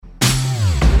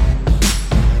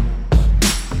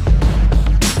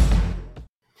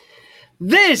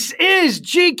This is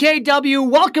GKW.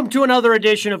 Welcome to another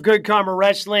edition of Good Karma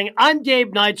Wrestling. I'm Dave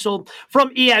Neitzel from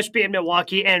ESPN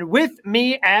Milwaukee, and with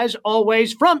me, as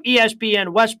always, from ESPN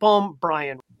West Palm,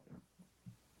 Brian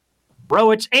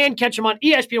Rowitz, and catch him on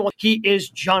ESPN. He is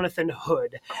Jonathan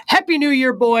Hood. Happy New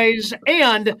Year, boys.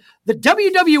 And the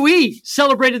WWE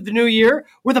celebrated the new year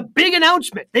with a big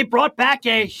announcement. They brought back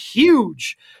a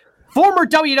huge former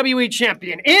WWE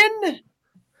champion in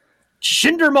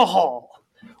Jinder Mahal.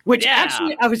 Which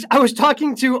actually, I was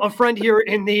talking to a friend here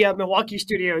in the Milwaukee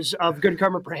studios of Good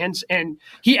Karma Brands, and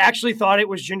he actually thought it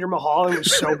was Jinder Mahal and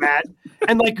was so mad,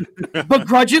 and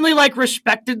begrudgingly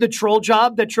respected the troll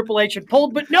job that Triple H had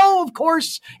pulled. But no, of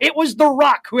course, it was The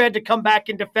Rock who had to come back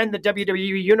and defend the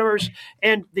WWE universe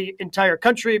and the entire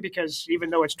country, because even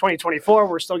though it's 2024,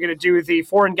 we're still going to do the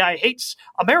foreign guy hates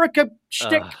America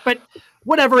shtick. But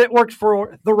whatever, it worked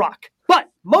for The Rock. But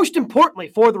most importantly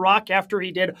for The Rock, after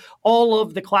he did all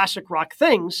of the classic Rock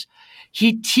things,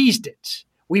 he teased it.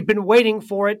 We've been waiting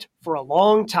for it for a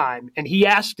long time, and he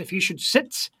asked if he should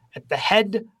sit at the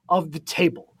head of the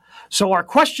table. So our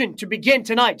question to begin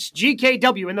tonight's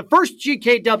GKW, and the first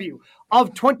GKW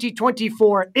of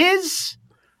 2024, is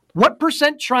what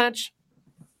percent chance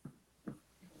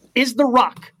is The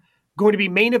Rock going to be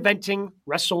main eventing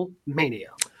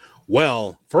WrestleMania?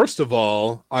 Well, first of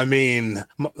all, I mean,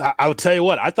 I'll tell you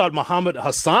what, I thought Muhammad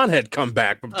Hassan had come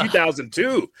back from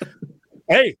 2002.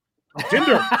 Hey,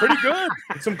 Jinder, pretty good.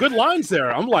 Some good lines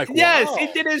there. I'm like, wow. Yes, he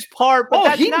did his part, but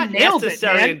that's not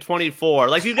necessary in 24.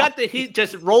 Like, you got the Heat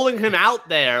just rolling him out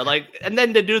there, and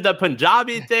then to do the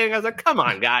Punjabi thing, I was like, come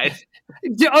on, guys.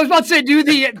 I was about to say, do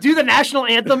the national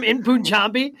anthem in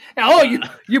Punjabi. Oh,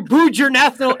 you booed your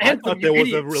national anthem. I thought there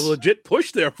was a legit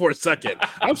push there for a second.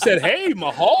 I said, hey,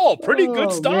 Mahal, pretty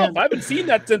good stuff. Man. I haven't seen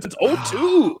that since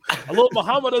 02. A little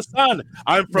Muhammad Hassan.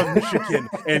 I'm from Michigan,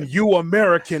 and you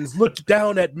Americans look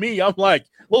down at me. I'm like,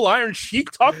 little Iron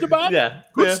Sheik talked about? Yeah.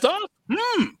 Good stuff.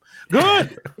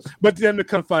 Good. But then to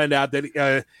come find out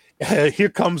that here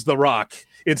comes The Rock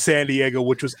in San Diego,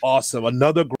 which was awesome.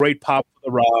 Another great pop for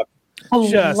The Rock.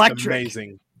 Just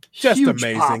amazing. Just huge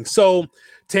amazing. Pop. So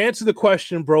to answer the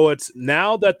question, bro, it's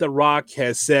now that The Rock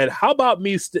has said, how about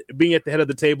me being at the head of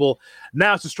the table?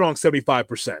 Now it's a strong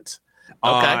 75%.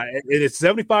 Okay. It's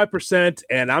 75%,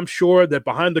 and I'm sure that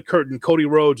behind the curtain, Cody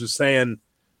Rhodes is saying,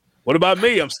 what about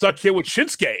me? I'm stuck here with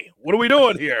Shinsuke. What are we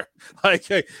doing here?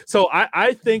 So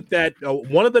I think that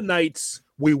one of the nights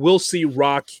we will see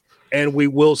Rock and we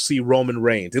will see Roman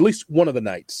Reigns. At least one of the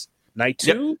nights. Night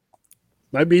two?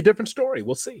 Might be a different story.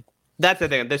 We'll see. That's the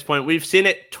thing at this point. We've seen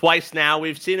it twice now.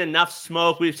 We've seen enough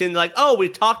smoke. We've seen we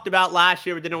talked about last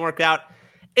year, it didn't work out.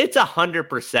 It's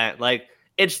 100%.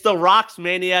 It's The Rock's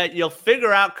Mania. You'll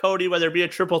figure out, Cody, whether it be a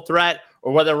triple threat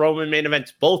or whether Roman main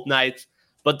events both nights.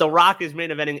 But The Rock is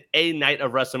main eventing a night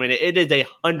of WrestleMania. It is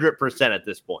 100% at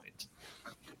this point.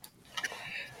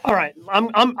 All right,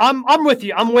 I'm with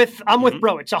you. I'm with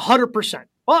bro. It's 100%.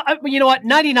 Well, you know what?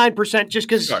 99%, just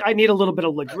because I need a little bit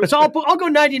of luxury. So I'll go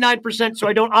 99%, so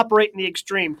I don't operate in the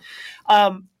extreme.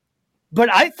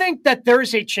 But I think that there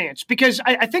is a chance, because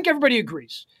I think everybody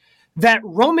agrees that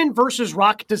Roman versus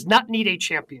Rock does not need a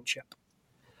championship.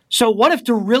 So what if,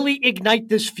 to really ignite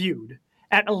this feud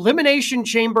at Elimination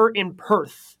Chamber in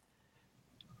Perth,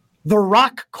 The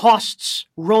Rock costs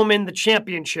Roman the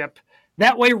championship?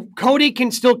 That way, Cody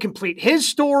can still complete his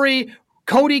story.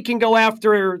 Cody can go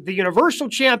after the Universal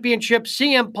Championship.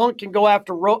 CM Punk can go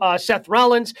after Seth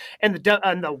Rollins and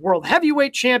the World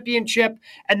Heavyweight Championship.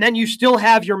 And then you still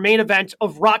have your main event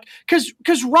of Rock.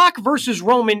 Because Rock versus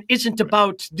Roman isn't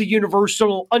about the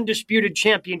Universal Undisputed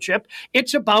Championship.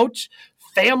 It's about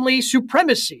family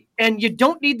supremacy. And you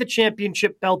don't need the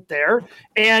championship belt there.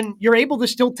 And you're able to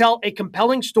still tell a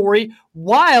compelling story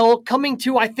while coming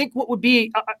to, I think, what would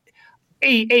be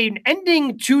an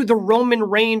ending to the Roman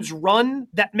Reigns run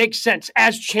that makes sense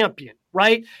as champion,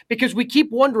 right? Because we keep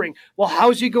wondering, well,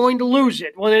 how's he going to lose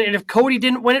it? Well, and if Cody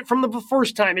didn't win it from the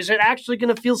first time, is it actually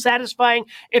going to feel satisfying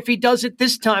if he does it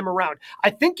this time around? I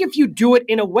think if you do it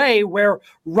in a way where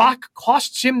Rock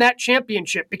costs him that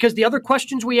championship, because the other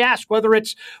questions we ask, whether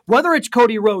it's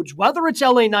Cody Rhodes, whether it's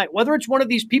LA Knight, whether it's one of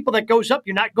these people that goes up,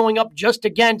 you're not going up just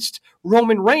against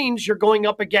Roman Reigns, you're going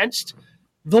up against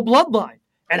the Bloodline.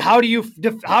 And how do you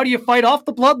fight off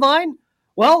the Bloodline?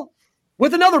 Well,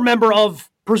 with another member of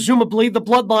presumably the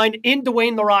Bloodline in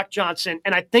Dwayne The Rock Johnson.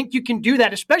 And I think you can do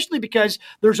that, especially because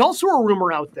there's also a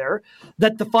rumor out there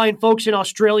that the fine folks in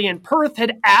Australia and Perth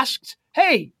had asked,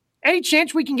 hey, any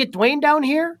chance we can get Dwayne down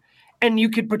here? And you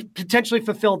could potentially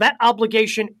fulfill that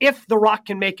obligation if The Rock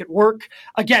can make it work.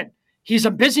 Again, he's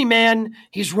a busy man.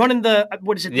 He's running the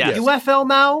UFL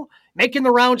now. making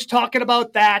the rounds talking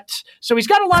about that. So he's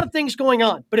got a lot of things going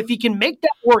on. But if he can make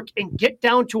that work and get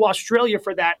down to Australia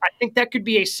for that, I think that could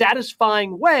be a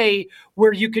satisfying way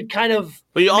where you could kind of.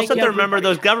 But you also have to remember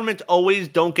those governments always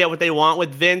don't get what they want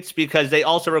with Vince, because they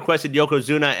also requested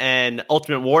Yokozuna and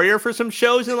Ultimate Warrior for some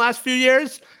shows in the last few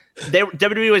years.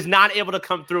 WWE was not able to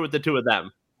come through with the two of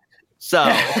them. So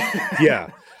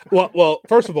yeah. Well,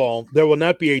 first of all, there will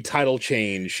not be a title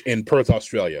change in Perth,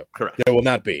 Australia. Correct. There will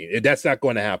not be. That's not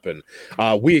going to happen.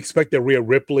 We expect that Rhea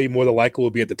Ripley more than likely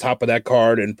will be at the top of that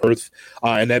card in Perth,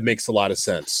 and that makes a lot of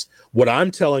sense. What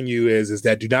I'm telling you is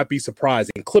that do not be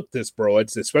surprised, and clip this, bro.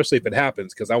 It's especially if it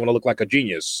happens, because I want to look like a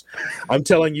genius. I'm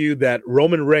telling you that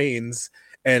Roman Reigns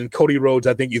and Cody Rhodes,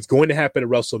 I think it's going to happen at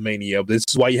WrestleMania. This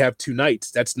is why you have 2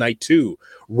 nights. That's night 2.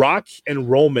 Rock and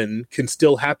Roman can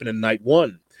still happen in night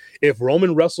 1. If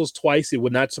Roman wrestles twice, it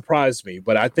would not surprise me.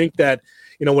 But I think that,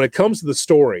 when it comes to the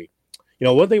story,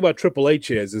 one thing about Triple H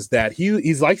is that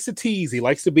he likes to tease. He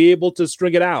likes to be able to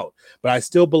string it out. But I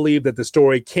still believe that the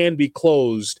story can be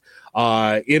closed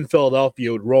in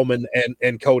Philadelphia with Roman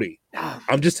and Cody.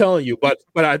 I'm just telling you. But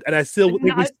I still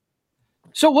think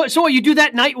So what? You do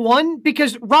that night 1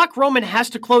 because Rock Roman has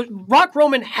to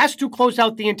close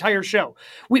out the entire show.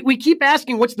 We keep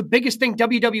asking what's the biggest thing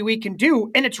WWE can do,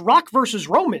 and it's Rock versus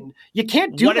Roman. You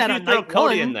can't do that on night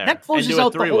Cody 1. In there that closes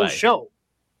out the whole show.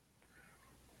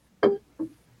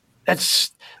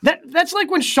 That's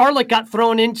like when Charlotte got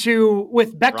thrown into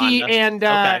with Becky and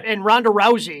Ronda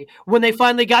Rousey when they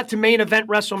finally got to main event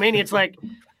WrestleMania. It's like,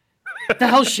 what the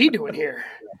hell's she doing here?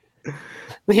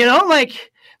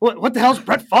 What the hell's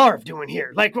Brett Favre doing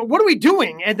here? Like, what are we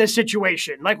doing in this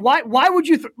situation? Like, why would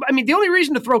you? The only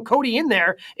reason to throw Cody in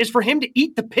there is for him to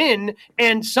eat the pin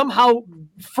and somehow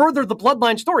further the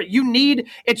bloodline story. You need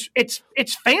it's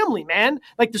family, man.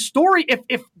 Like the story.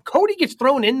 If Cody gets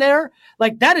thrown in there,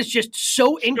 like that is just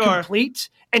so incomplete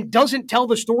and doesn't tell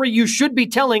the story you should be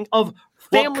telling of.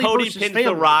 Cody pins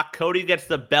the Rock, Cody gets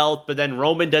the belt, but then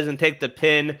Roman doesn't take the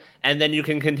pin, and then you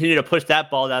can continue to push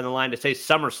that ball down the line to say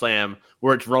SummerSlam,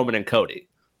 where it's Roman and Cody.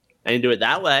 And you do it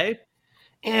that way.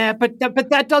 Yeah, but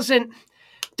that doesn't...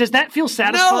 Does that feel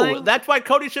satisfying? No, that's why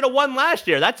Cody should have won last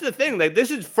year. That's the thing. Like, this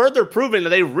is further proving that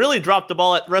they really dropped the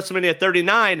ball at WrestleMania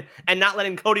 39 and not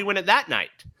letting Cody win it that night.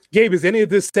 Gabe, is any of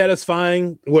this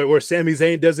satisfying where Sami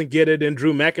Zayn doesn't get it and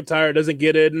Drew McIntyre doesn't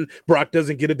get it and Brock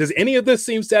doesn't get it? Does any of this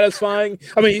seem satisfying?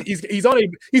 He's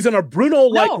on a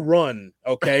Bruno-like run,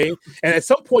 okay? And at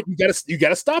some point you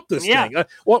gotta stop this thing.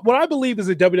 What I believe is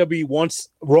that WWE wants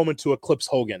Roman to eclipse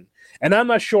Hogan. And I'm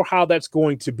not sure how that's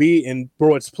going to be. And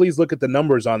Browitz, please look at the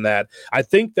numbers on that. I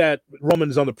think that Roman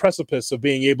is on the precipice of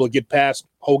being able to get past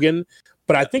Hogan.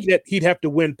 But I think that he'd have to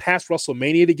win past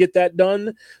WrestleMania to get that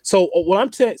done. So what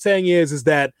I'm saying is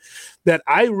that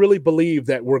I really believe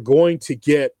that we're going to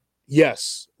get,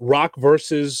 yes, Rock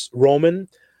versus Roman.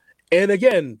 And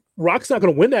again, Rock's not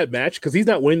going to win that match because he's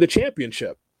not winning the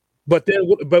championship. But then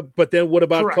what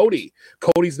about Correct. Cody?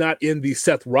 Cody's not in the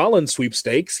Seth Rollins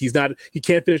sweepstakes. He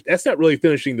can't finish. That's not really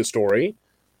finishing the story.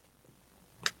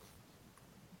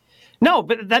 No,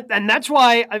 but that's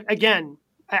why, again,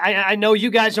 I know you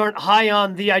guys aren't high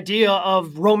on the idea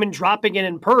of Roman dropping it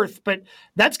in Perth, but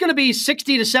that's going to be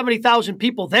 60 to 70,000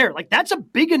 people there. Like, that's a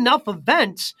big enough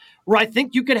event where I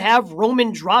think you could have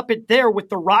Roman drop it there with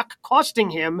The Rock costing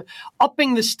him,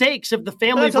 upping the stakes of the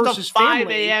family versus 5 family.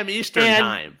 5 a.m. Eastern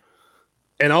time.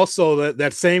 And also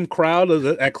that same crowd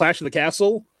at Clash of the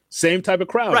Castle, same type of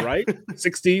crowd, right?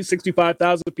 60,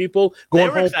 65,000 people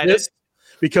going home pissed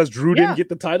because Drew didn't get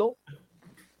the title.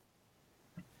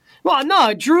 Well,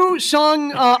 no, Drew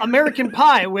sung American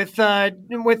Pie with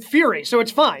Fury, so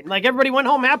it's fine. Like, everybody went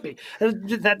home happy.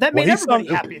 That made everybody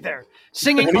happy there.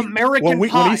 Singing American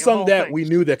Pie. When he sung that, we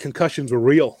knew that concussions were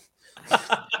real.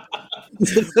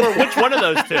 Which one of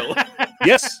those two?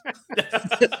 Yes.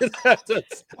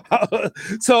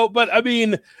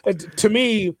 To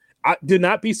me, I did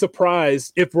not be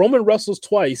surprised if Roman wrestles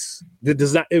twice.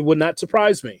 It would not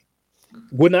surprise me.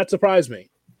 Would not surprise me.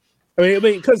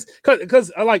 Because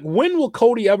when will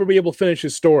Cody ever be able to finish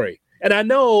his story? And I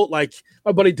know, like,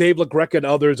 my buddy Dave LaGreca and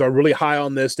others are really high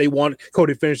on this. They want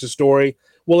Cody to finish the story.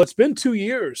 Well, it's been 2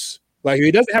 years. Like, if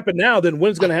it doesn't happen now, then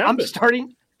when's going to happen?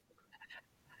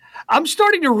 I'm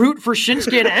starting to root for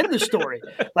Shinsuke to end the story.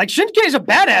 Like, Shinsuke's a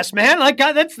badass, man. Like,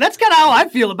 that's kind of how I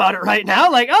feel about it right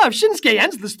now. Like, if Shinsuke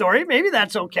ends the story, maybe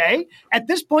that's okay at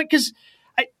this point. Because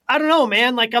I don't know,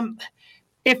 man. Like,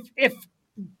 if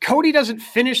Cody doesn't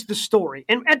finish the story,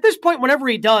 and at this point, whenever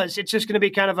he does, it's just going to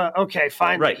be kind of okay,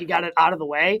 fine, he got it out of the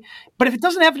way. But if it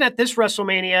doesn't happen at this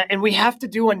WrestleMania, and we have to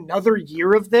do another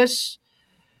year of this,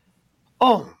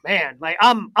 Oh man, like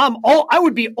I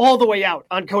would be all the way out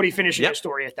on Cody finishing the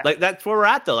story at that. Like that's where we're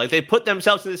at though. Like they put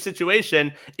themselves in this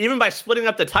situation, even by splitting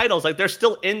up the titles, like they're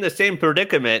still in the same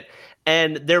predicament,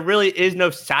 and there really is no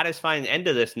satisfying end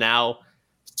to this now.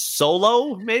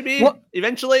 Solo, maybe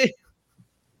eventually.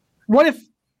 What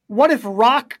if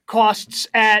Rock costs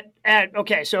at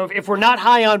okay? So if we're not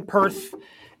high on Perth,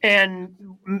 and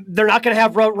they're not going to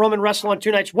have Roman wrestle on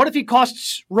 2 nights. What if he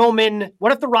costs Roman?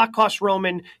 What if The Rock costs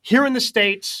Roman here in the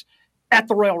States at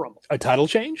the Royal Rumble? A title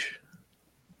change?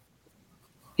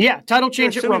 Yeah, title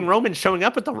change you're at Rumble. Roman showing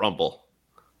up at the Rumble.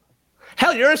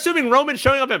 Hell, you're assuming Roman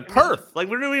showing up in Perth. Like,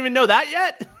 we don't even know that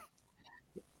yet?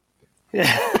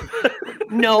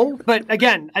 No, but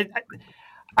again,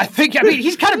 I think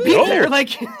he's got to be there.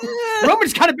 Like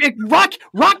Roman's got to be.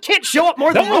 Rock can't show up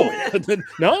more than Roman.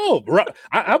 No.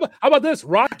 How about this?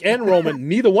 Rock and Roman,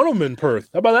 neither one of them in Perth.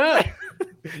 How about that?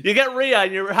 You get Rhea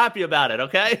and you're happy about it,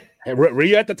 okay? Hey,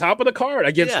 Rhea at the top of the card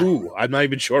against who? I'm not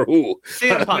even sure who.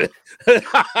 CM Punk.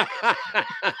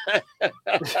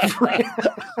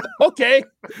 Okay,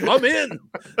 I'm in.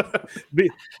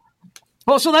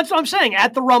 Well, so that's what I'm saying.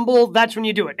 At the Rumble, that's when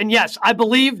you do it. And yes, I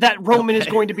believe that Roman is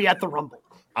going to be at the Rumble.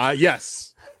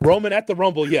 Yes. Roman at the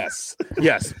Rumble, yes.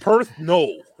 Yes. Perth,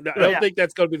 no. I don't think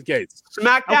that's going to be the case.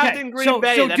 SmackDown in Green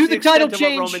Bay. So that's do the title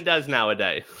change. What Roman does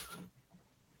nowadays.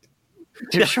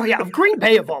 Of Green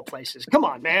Bay of all places. Come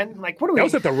on, man. Like, what do we? That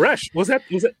was at the Resch. Was that?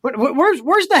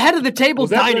 Where's the head of the table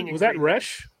dining? Was that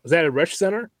Resch? Was that at Resch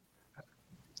Center?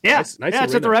 Yeah, nice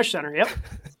it's at the Resch Center. Yep.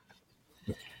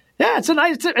 Yeah,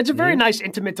 it's a very nice,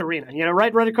 intimate arena.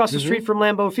 Right across the street from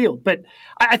Lambeau Field. But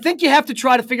I think you have to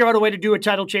try to figure out a way to do a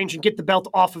title change and get the belt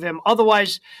off of him.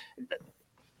 Otherwise,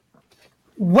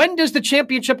 when does the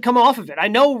championship come off of it? I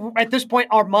know at this point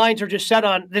our minds are just set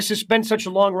on this has been such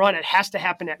a long run. It has to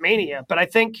happen at Mania. But I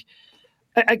think,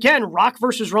 again, Rock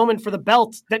versus Roman for the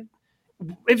belt, that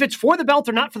if it's for the belt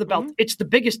or not for the belt, it's the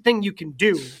biggest thing you can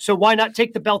do. So why not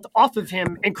take the belt off of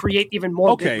him and create even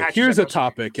more big matches? Here's a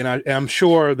topic, and I'm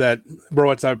sure that,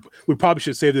 bro, we probably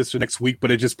should save this for next week,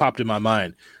 but it just popped in my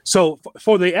mind. So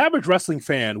for the average wrestling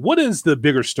fan, what is the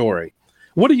bigger story?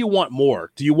 What do you want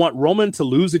more? Do you want Roman to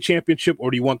lose the championship,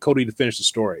 or do you want Cody to finish the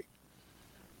story?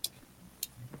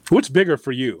 What's bigger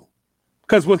for you?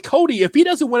 Because with Cody, if he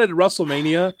doesn't win at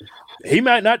WrestleMania, he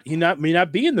may not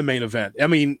be in the main event. I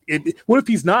mean, what if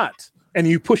he's not? And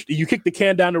you kick the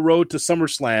can down the road to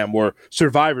SummerSlam or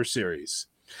Survivor Series.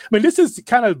 I mean, this is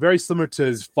kind of very similar to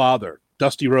his father,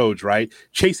 Dusty Rhodes, right?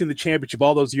 Chasing the championship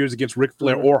all those years against Ric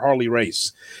Flair or Harley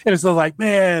Race. And it's like,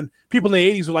 man, people in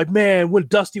the 80s were like, man, when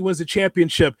Dusty wins the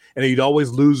championship, and he'd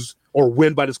always lose or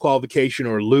win by disqualification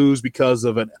or lose because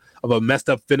of a messed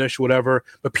up finish, whatever.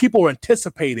 But people were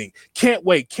anticipating, can't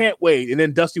wait. And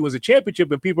then Dusty was a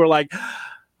championship, and people are like,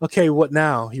 okay, what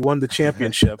now? He won the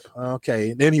championship. Okay.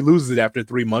 And then he loses it after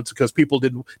 3 months because people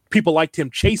liked him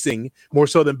chasing more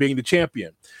so than being the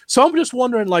champion. So I'm just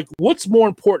wondering, like, what's more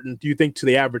important, do you think, to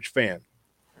the average fan?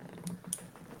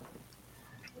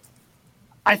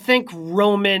 I think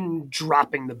Roman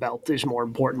dropping the belt is more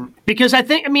important because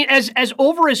as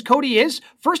over as Cody is,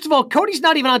 first of all, Cody's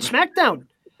not even on SmackDown.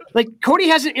 Like, Cody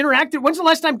hasn't interacted. When's the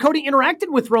last time Cody interacted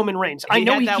with Roman Reigns? I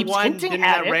know he keeps hinting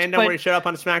at it. Random where he showed up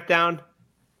on SmackDown.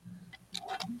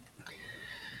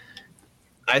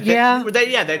 I think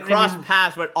they crossed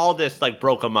paths, but all this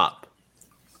broke them up.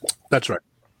 That's right.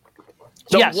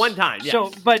 So one time, yes.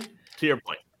 So, but to your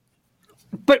point.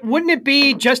 But wouldn't it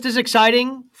be just as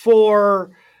exciting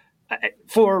for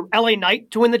LA Knight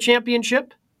to win the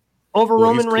championship over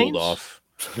Roman Reigns? Off.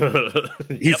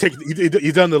 He's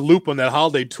done the loop on that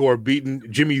holiday tour, beating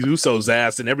Jimmy Uso's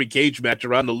ass in every cage match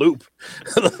around the loop.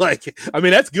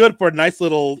 That's good for a nice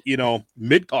little,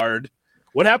 mid card.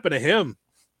 What happened to him?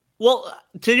 Well,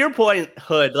 to your point,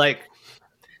 Hood,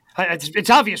 it's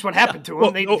obvious what happened to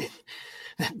him.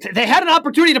 They had an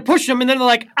opportunity to push him, and then they're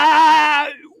like,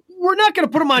 we're not going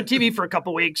to put him on TV for a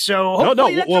couple weeks. So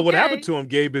what happened to him,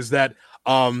 Gabe, is that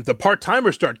the part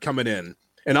timers start coming in,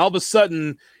 and all of a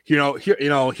sudden,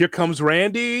 here comes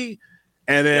Randy,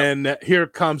 and then here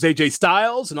comes AJ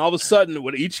Styles, and all of a sudden,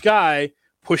 with each guy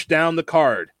pushed down the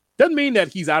card. Doesn't mean that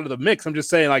he's out of the mix. I'm just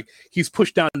saying, he's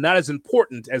pushed down, not as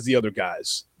important as the other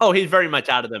guys. Oh, he's very much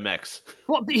out of the mix.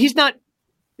 Well, he's not.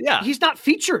 Yeah, he's not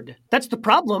featured. That's the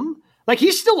problem.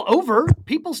 He's still over.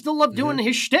 People still love doing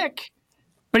his shtick,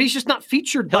 but he's just not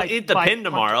featured. He'll eat the pin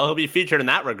tomorrow. He'll be featured in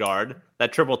that regard.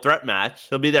 That triple threat match.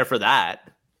 He'll be there for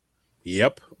that.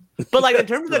 Yep. But in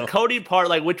terms of the Cody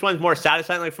part, which one's more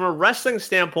satisfying? From a wrestling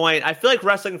standpoint, I feel like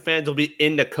wrestling fans will be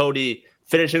into Cody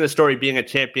finishing the story, being a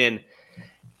champion.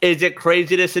 Is it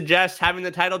crazy to suggest having the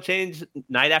title change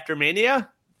night after Mania?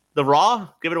 The Raw?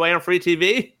 Give it away on free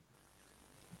TV?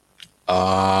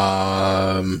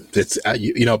 It's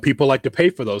people like to pay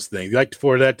for those things. You like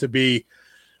for that to be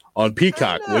on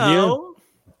Peacock, wouldn't you?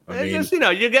 I mean, just,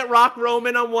 you get Rock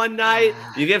Roman on one night,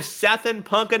 you give Seth and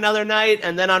Punk another night,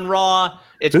 and then on Raw,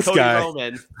 it's Cody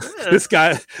Roman. This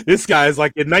guy is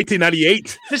like in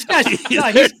 1998. This guy's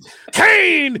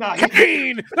Kane,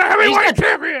 the heavyweight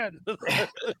champion.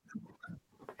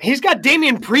 He's got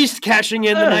Damian Priest cashing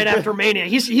in the night after Mania.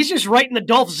 He's just writing the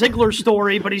Dolph Ziggler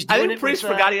story, but he's doing I think Priest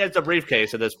forgot he has a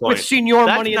briefcase at this point. With Senior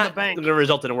Money in the Bank. That's not going to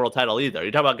result in a world title either.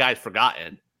 You're talking about guys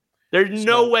forgotten. There's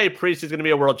no way Priest is going to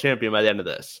be a world champion by the end of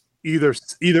this. Either.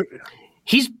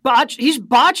 He's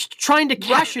botched trying to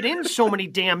cash it in so many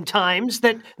damn times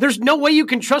that there's no way you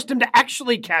can trust him to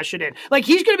actually cash it in. Like,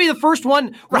 he's going to be the first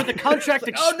one where the contract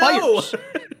expires. Oh,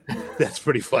 no. That's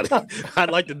pretty funny.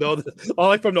 I'd like to know that. All I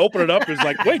like from to open it up is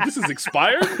like, wait, this is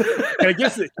expired? Can I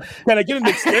get an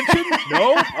extension?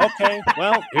 No? Okay.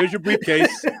 Well, here's your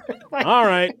briefcase. All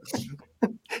right.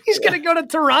 He's going to go to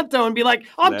Toronto and be like,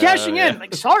 I'm cashing in.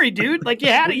 Like, sorry, dude. Like, you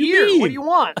had a year. What do you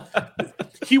want?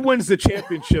 He wins the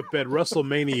championship at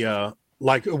WrestleMania.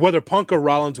 Like, whether Punk or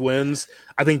Rollins wins,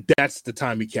 I think that's the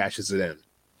time he cashes it in.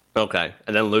 Okay.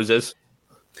 And then loses?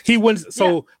 He wins.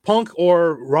 So Punk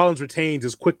or Rollins retains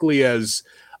as quickly as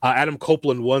Adam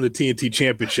Copeland won the TNT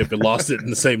championship and lost it in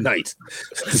the same night.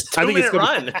 I think it's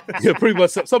going to run. Pretty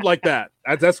much something like that.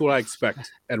 That's what I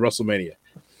expect at WrestleMania.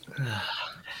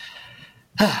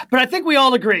 But I think we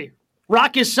all agree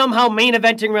Rock is somehow main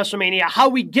eventing WrestleMania. How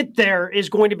we get there is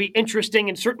going to be interesting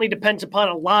and certainly depends upon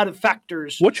a lot of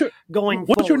factors. What's your number?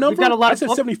 We've got a lot I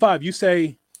said 75. You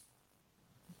say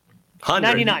 100.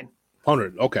 99.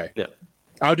 100. Okay. Yeah.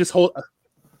 I'll just hold.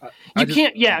 You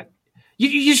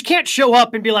just can't show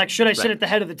up and be like, should I sit at the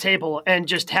head of the table and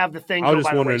just have the thing? I was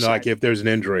just wondering, like, if there's an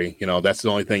injury, that's the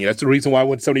only thing. That's the reason why I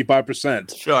went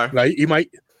 75%. Sure. Like, he might.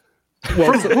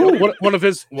 Well, one of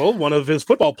his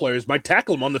football players might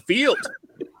tackle him on the field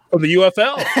from the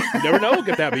UFL. You never know.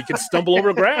 Get that. He can stumble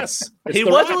over grass. He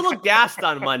was a little gassed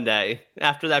on Monday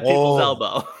after that people's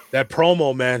elbow. That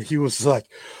promo, man. He was like,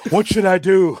 "What should I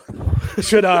do?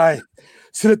 Should I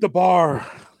sit at the bar?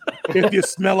 If you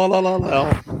smell a la."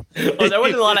 Oh, there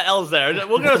wasn't a lot of L's there.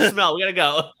 We're gonna smell. We gotta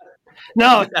go.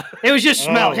 No, it was just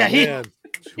smell. Oh, yeah, he had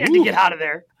to get out of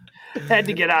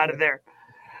there.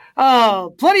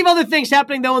 Plenty of other things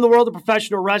happening, though, in the world of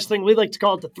professional wrestling. We like to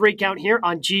call it the 3 count here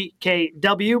on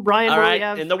GKW. Brian, all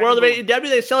right. In the world of AEW,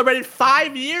 they celebrated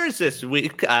 5 years this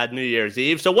week, New Year's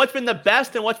Eve. So what's been the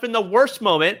best and what's been the worst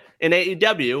moment in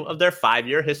AEW of their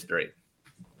 5-year history?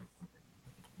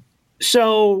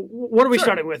 So what are we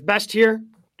starting with? Best here?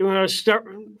 Do we want to start?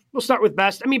 We'll start with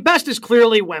best. I mean, best is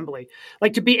clearly Wembley.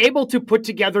 Like, to be able to put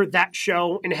together that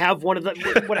show and have one of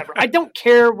the whatever. I don't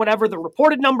care whatever the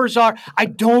reported numbers are. I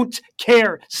don't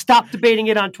care. Stop debating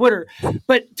it on Twitter.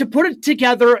 But to put it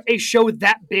together a show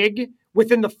that big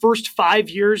within the first 5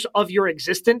 years of your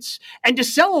existence and to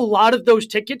sell a lot of those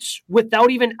tickets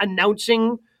without even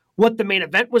announcing what the main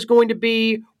event was going to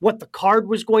be, what the card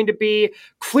was going to be,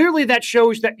 clearly that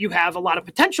shows that you have a lot of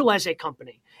potential as a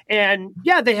company. And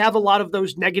yeah, they have a lot of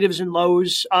those negatives and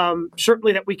lows,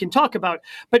 certainly that we can talk about.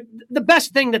 But the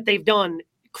best thing that they've done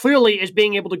clearly is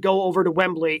being able to go over to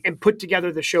Wembley and put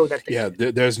together the show that they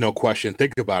did. There's no question.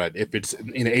 Think about it. If it's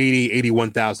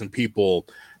 81,000 people,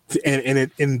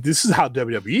 and this is how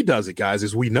WWE does it, guys,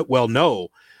 as we know.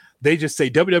 They just say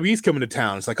WWE's coming to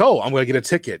town. It's like, oh, I'm going to get a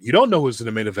ticket. You don't know who's in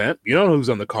the main event. You don't know who's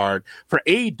on the card. For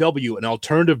AEW, an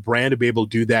alternative brand to be able to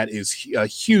do that is a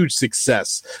huge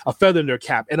success, a feather in their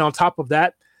cap. And on top of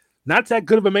that, not that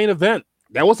good of a main event.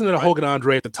 That wasn't a Hogan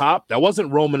Andre at the top. That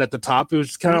wasn't Roman at the top. It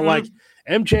was kind of like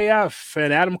MJF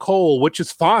and Adam Cole, which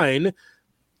is fine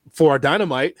for a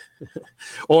Dynamite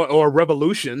or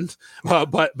Revolution.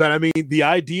 But I mean, the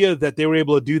idea that they were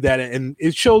able to do that, and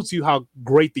it shows you how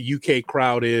great the UK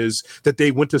crowd is, that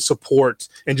they went to support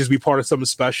and just be part of something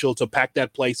special. To pack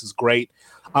that place is great.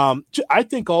 I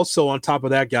think also on top of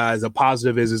that, guys, a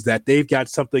positive is that they've got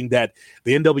something that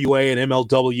the NWA and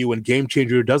MLW and Game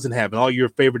Changer doesn't have, and all your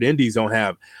favorite indies don't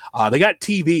have. They got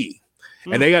TV,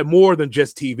 and they got more than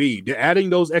just TV. They're adding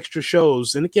those extra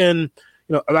shows, and again,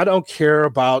 I don't care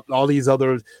about all these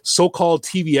other so-called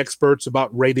TV experts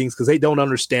about ratings because they don't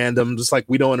understand them, just like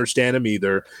we don't understand them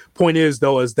either. Point is,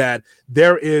 though, is that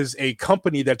there is a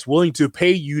company that's willing to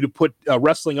pay you to put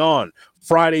wrestling on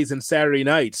Fridays and Saturday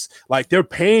nights. Like, they're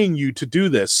paying you to do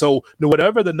this. So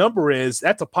whatever the number is,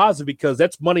 that's a positive because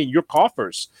that's money in your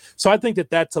coffers. So I think that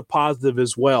that's a positive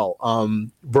as well.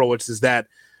 Bro, it's that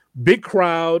big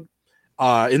crowd.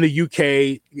 in the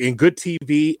UK in good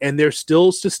TV, and they're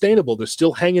still sustainable. They're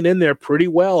still hanging in there pretty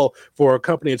well for a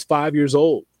company that's 5 years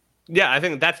old. Yeah, I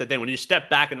think that's the thing. When you step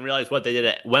back and realize what they did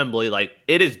at Wembley, like,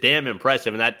 it is damn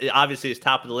impressive. And that obviously is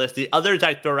top of the list. The others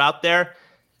I throw out there,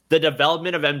 the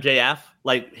development of MJF,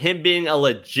 like him being a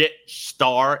legit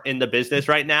star in the business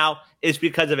right now, is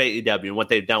because of AEW and what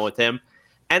they've done with him.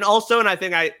 And also, and I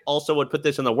think I also would put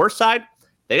this on the worst side,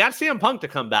 they got CM Punk to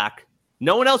come back.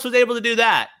 No one else was able to do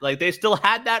that. Like, they still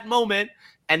had that moment,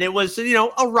 and it was, a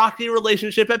rocky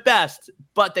relationship at best,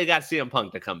 but they got CM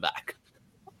Punk to come back.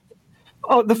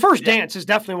 Oh, the first dance is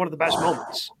definitely one of the best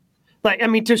moments. Like, I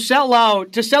mean, to sell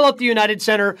out the United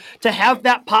Center, to have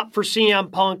that pop for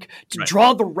CM Punk, to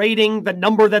draw the rating, the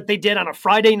number that they did on a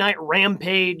Friday night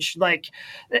Rampage, like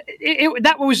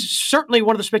that was certainly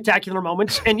one of the spectacular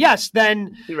moments. And yes,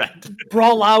 then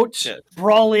brawl out,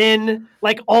 brawl in,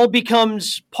 like all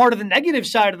becomes part of the negative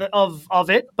side of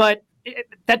it. But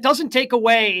that doesn't take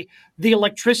away the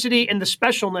electricity and the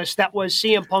specialness that was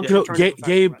CM Punk.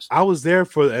 Gabe, I was there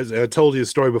as I told you the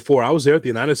story before, I was there at the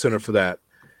United Center for that.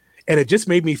 And it just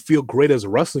made me feel great as a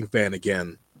wrestling fan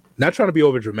again. Not trying to be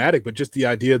over dramatic, but just the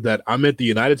idea that I'm at the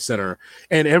United Center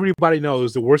and everybody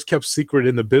knows the worst kept secret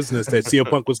in the business that CM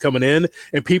Punk was coming in,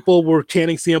 and people were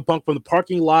chanting CM Punk from the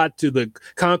parking lot to the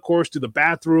concourse to the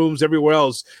bathrooms, everywhere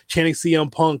else, chanting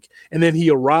CM Punk. And then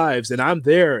he arrives and I'm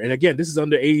there. And again, this is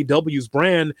under AEW's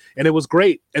brand, and it was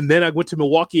great. And then I went to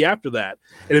Milwaukee after that,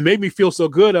 and it made me feel so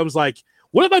good. I was like,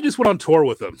 what if I just went on tour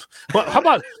with him? But how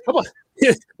about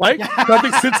like, I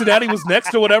think Cincinnati was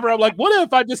next or whatever. I'm like, what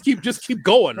if I just keep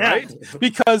going, right?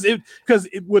 Because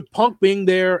with Punk being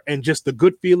there and just the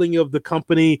good feeling of the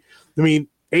company, I mean,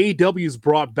 AEW's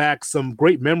brought back some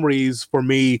great memories for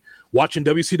me watching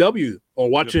WCW or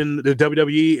watching the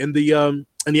WWE in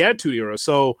the Attitude Era.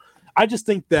 So I just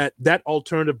think that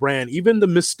alternative brand, even the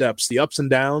missteps, the ups and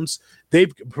downs,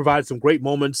 they've provided some great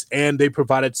moments, and they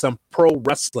provided some pro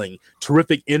wrestling,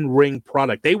 terrific in-ring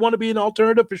product. They want to be an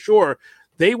alternative for sure.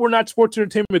 They were not sports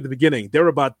entertainment at the beginning. They were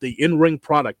about the in-ring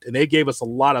product, and they gave us a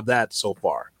lot of that so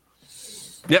far.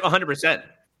 Yep, 100%.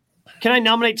 Can I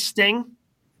nominate Sting?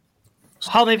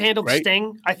 How they've handled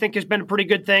Sting, I think, has been a pretty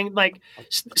good thing. Like,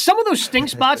 some of those Sting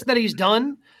spots that he's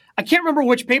done, I can't remember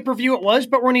which pay-per-view it was,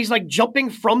 but when he's like jumping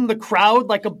from the crowd,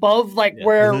 like above, like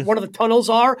where one of the tunnels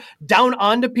are, down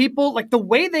onto people, like the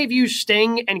way they've used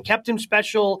Sting and kept him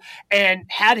special and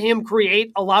had him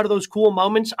create a lot of those cool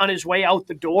moments on his way out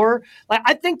the door. Like,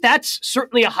 I think that's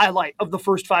certainly a highlight of the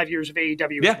first 5 years of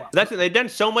AEW. Yeah, as well. They've done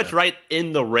so much right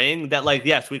in the ring that, like,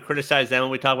 yes, we criticize them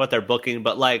when we talk about their booking,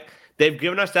 but like they've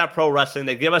given us that pro wrestling.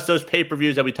 They give us those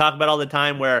pay-per-views that we talk about all the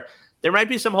time where there might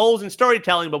be some holes in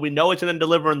storytelling, but we know it's going to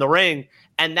deliver in the ring.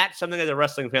 And that's something as a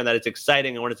wrestling fan that is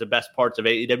exciting and one of the best parts of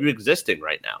AEW existing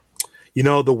right now. You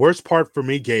know, the worst part for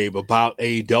me, Gabe, about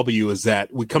AEW is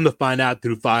that we come to find out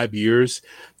through 5 years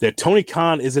that Tony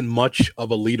Khan isn't much of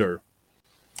a leader.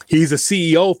 He's a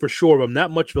CEO for sure, but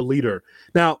not much of a leader.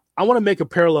 Now, I want to make a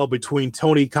parallel between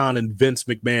Tony Khan and Vince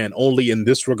McMahon only in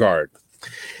this regard.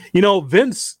 You know,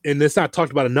 Vince, and it's not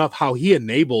talked about enough, how he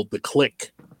enabled the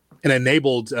Clique and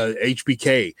enabled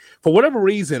HBK. For whatever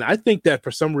reason, I think that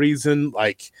for some reason,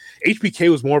 like,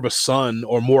 HBK was more of a son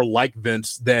or more like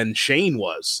Vince than Shane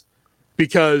was,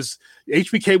 because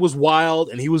HBK was wild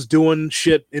and he was doing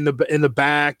shit in the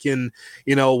back, and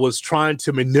was trying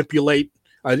to manipulate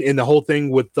in the whole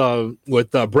thing with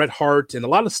Bret Hart and a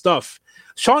lot of stuff.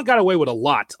 Shawn got away with a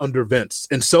lot under Vince,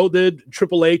 and so did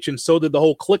Triple H, and so did the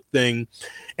whole Clique thing.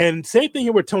 And same thing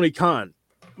here with Tony Khan,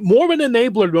 more of an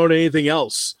enabler more than anything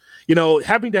else.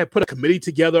 Having to put a committee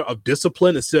together of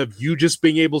discipline instead of you just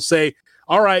being able to say,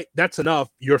 all right, that's enough,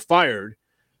 you're fired.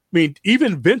 I mean,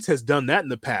 even Vince has done that in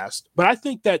the past. But I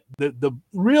think that the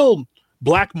real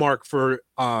black mark for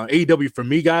AEW for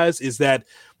me, guys, is that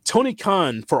Tony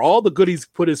Khan, for all the good he's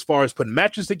put as far as putting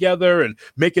matches together and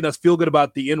making us feel good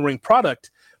about the in-ring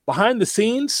product, behind the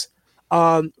scenes,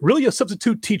 really a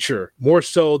substitute teacher more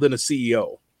so than a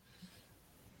CEO.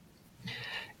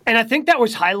 And I think that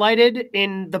was highlighted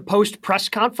in the post-press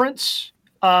conference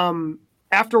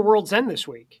after World's End this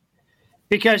week,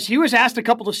 because he was asked a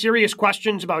couple of serious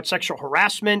questions about sexual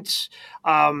harassment.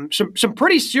 Some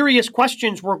pretty serious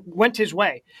questions went his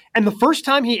way. And the first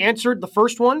time he answered the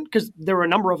first one, because there were a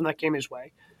number of them that came his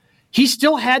way, he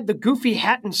still had the goofy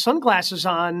hat and sunglasses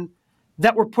on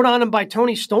that were put on him by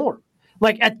Tony Storm.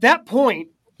 Like, at that point,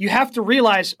 you have to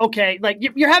realize, okay, like,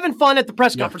 you're having fun at the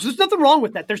press conference. There's nothing wrong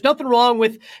with that. There's nothing wrong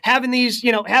with having these,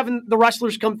 having the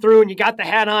wrestlers come through and you got the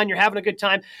hat on, you're having a good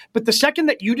time. But the second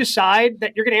that you decide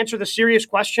that you're going to answer the serious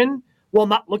question while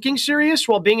not looking serious,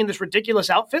 while being in this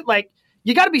ridiculous outfit, like,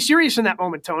 you got to be serious in that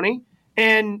moment, Tony.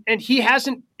 and he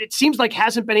hasn't. It seems like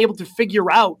hasn't been able to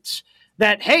figure out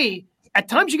that. Hey, at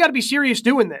times you got to be serious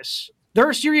doing this. There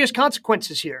are serious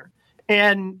consequences here,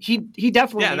 and he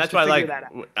definitely needs that's to why figure that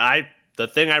out. The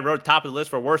thing I wrote top of the list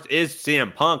for worst is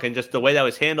CM Punk and just the way that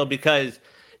was handled, because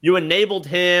you enabled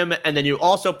him and then you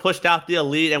also pushed out the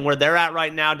Elite, and where they're at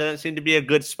right now doesn't seem to be a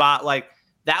good spot. Like,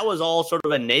 that was all sort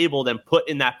of enabled and put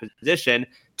in that position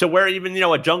to where even,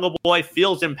 a Jungle Boy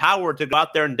feels empowered to go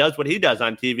out there and does what he does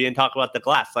on TV and talk about the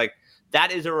class. Like,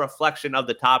 that is a reflection of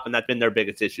the top, and that's been their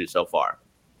biggest issue so far.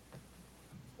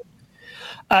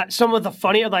 Some of the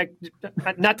funny, like,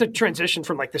 not to transition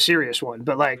from like the serious one,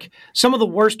 but like some of the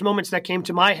worst moments that came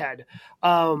to my head.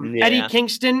 Eddie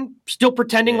Kingston still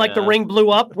pretending like the ring blew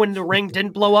up when the ring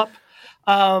didn't blow up.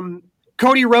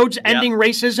 Cody Rhodes ending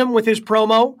racism with his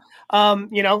promo.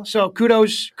 So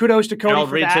kudos to Cody Gerald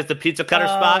for Reed that. says the pizza cutter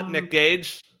spot. Nick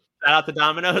Gage, shout out to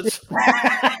Domino's.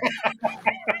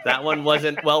 That one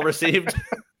wasn't well received.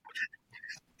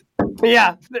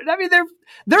 Yeah, I mean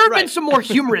there have been some more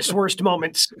humorous worst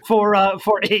moments for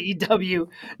AEW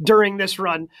during this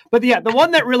run, but the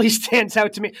one that really stands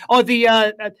out to me,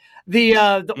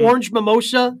 the orange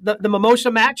mimosa, the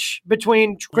mimosa match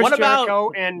between Chris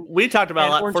Jericho and we talked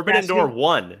about Orange Forbidden Cassidy. Door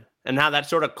 1 and how that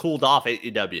sort of cooled off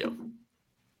AEW.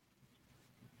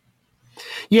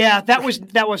 Yeah, that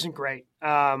wasn't great.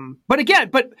 But again,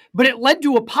 but it led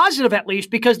to a positive at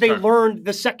least, because they learned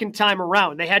the second time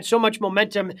around. They had so much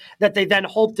momentum that they then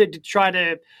halted to try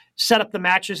to set up the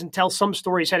matches and tell some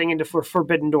stories heading into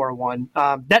Forbidden Door 1.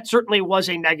 That certainly was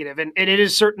a negative, and it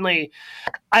is certainly.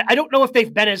 I don't know if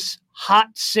they've been as hot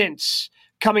since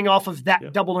coming off of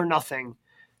that Double or Nothing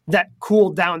that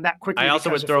cooled down that quickly. I also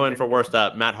would throw in for worst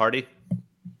Matt Hardy.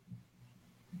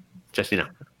 Just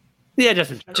Yeah,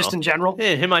 just in general.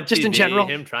 Yeah, him on just TV, in general.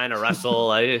 Him trying to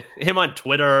wrestle, him on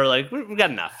Twitter. Like, we got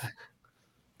enough.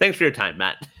 Thanks for your time,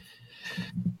 Matt.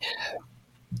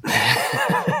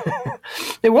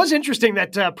 It was interesting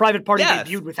that Private Party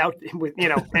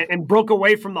debuted and broke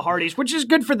away from the Hardys, which is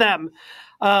good for them.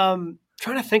 Trying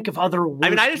to think of other.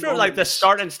 I just wrote like the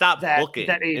start and stop booking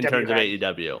in terms of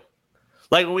AEW.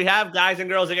 Like, when we have guys and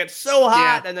girls that get so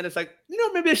hot, and then it's like,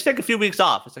 maybe I should take a few weeks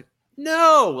off. It's like,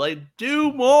 no, like,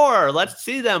 do more. Let's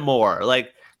see them more.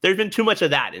 Like, there's been too much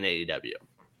of that in AEW.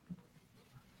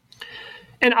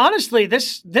 And honestly,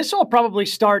 this all probably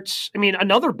starts. I mean,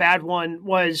 another bad one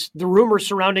was the rumors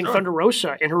surrounding Thunder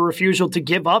Rosa and her refusal to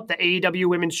give up the AEW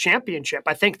Women's Championship.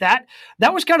 I think that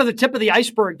was kind of the tip of the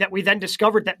iceberg that we then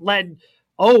discovered that led.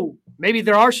 Oh, maybe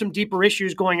there are some deeper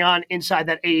issues going on inside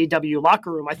that AEW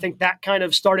locker room. I think that kind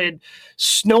of started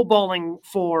snowballing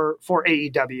for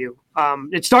AEW.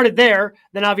 It started there.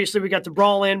 Then obviously we got the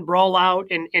brawl in, brawl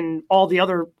out, and all the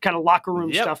other kind of locker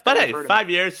room stuff. But hey, 5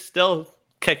 years still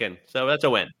kicking, so that's a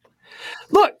win.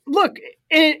 Look,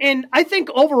 and I think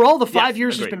overall the 5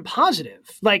 years has been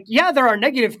positive. Like, there are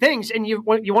negative things, and you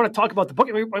want to talk about the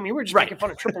booking. I mean, we're just making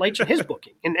fun of Triple H and his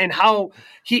booking, and how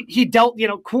he dealt,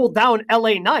 cooled down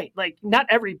LA Knight. Like, not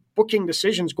every booking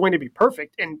decision is going to be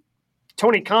perfect, and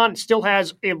Tony Khan still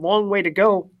has a long way to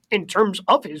go in terms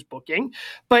of his booking.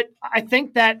 But I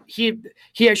think that he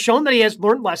has shown that he has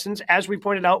learned lessons, as we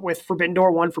pointed out with Forbidden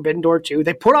Door 1, Forbidden Door 2.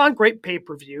 They put on great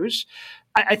pay-per-views.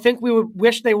 I think we would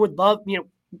wish they would love,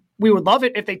 we would love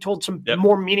it if they told some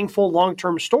more meaningful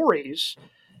long-term stories.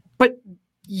 But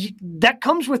that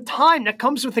comes with time. That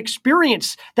comes with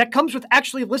experience. That comes with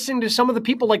actually listening to some of the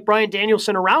people like Bryan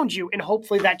Danielson around you, and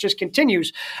hopefully that just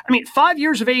continues. I mean, 5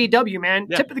 years of AEW, man,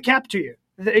 tip of the cap to you.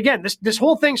 Again, this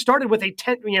whole thing started with a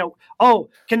 10,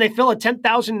 can they fill a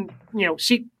 10,000,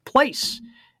 seat place?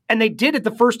 And they did at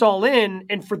the first All In,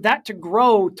 and for that to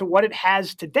grow to what it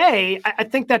has today, I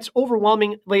think that's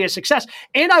overwhelmingly a success.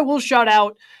 And I will shout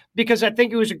out, because I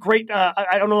think it was a great,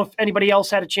 I don't know if anybody else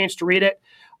had a chance to read it.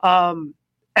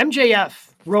 MJF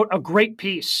wrote a great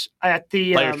piece at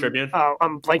the Players Tribune.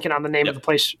 I'm blanking on the name of the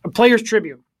place, Players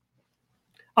Tribune,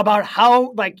 about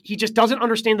how, like, he just doesn't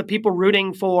understand the people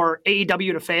rooting for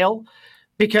AEW to fail,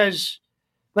 because,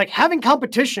 like, having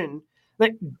competition.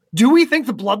 Like, do we think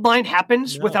the bloodline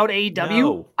happens without AEW?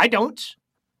 No. I don't.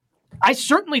 I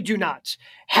certainly do not.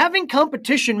 Having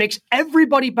competition makes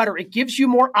everybody better. It gives you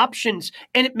more options,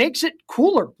 and it makes it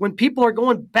cooler when people are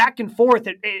going back and forth.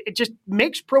 It just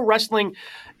makes pro wrestling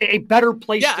a better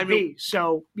place to be.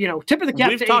 So, tip of the cap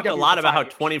to AEW. We've talked a lot about how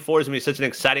 24 is going to be such an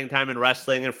exciting time in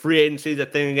wrestling, and free agency is a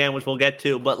thing again, which we'll get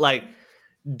to. But, like,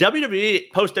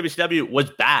 WWE post-WCW was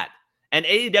bad. And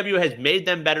AEW has made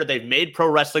them better. They've made pro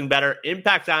wrestling better.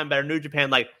 Impact's on better. New Japan,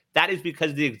 like, that is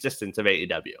because of the existence of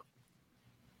AEW.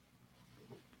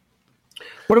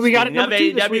 What do we got at number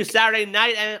 2 this AEW week? Saturday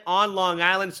night on Long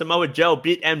Island, Samoa Joe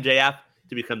beat MJF.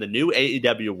 to become the new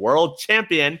AEW World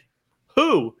Champion.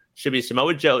 Who should be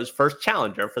Samoa Joe's first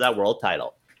challenger for that world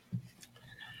title?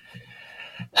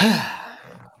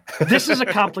 This is a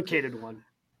complicated one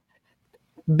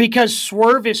because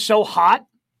Swerve is so hot,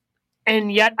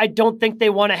 and yet I don't think they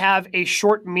want to have a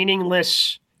short,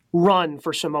 meaningless run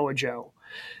for Samoa Joe.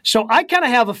 So I kind of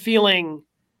have a feeling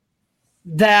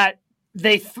that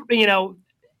I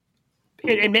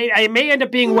may end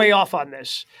up being way off on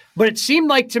this, but it seemed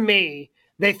like to me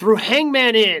they threw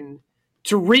Hangman in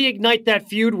to reignite that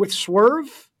feud with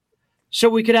Swerve so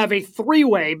we could have a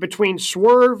three-way between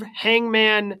Swerve,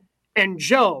 Hangman, and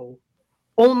Joe,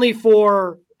 only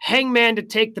for Hangman to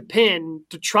take the pin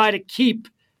to try to keep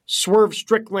Swerve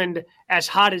Strickland as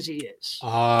hot as he is.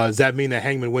 Does that mean that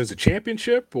Hangman wins the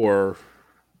championship, or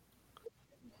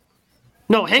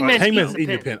no? Hangman's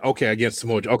eating the pin. Okay, against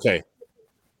Samoa Joe. Okay.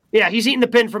 Yeah, he's eating the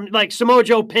pin from Samoa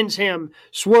Joe pins him.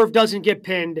 Swerve doesn't get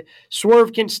pinned.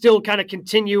 Swerve can still kind of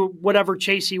continue whatever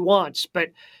chase he wants, but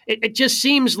it just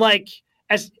seems like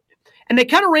and they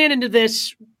kind of ran into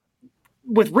this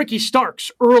with Ricky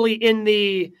Starks early in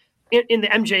the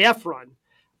MJF run.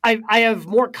 I have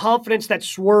more confidence that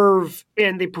Swerve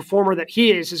and the performer that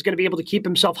he is going to be able to keep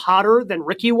himself hotter than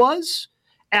Ricky was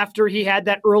after he had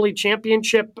that early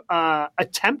championship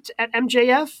attempt at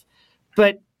MJF,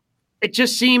 but it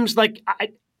just seems like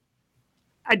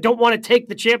I don't want to take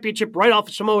the championship right off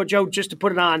of Samoa Joe just to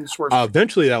put it on Swerve.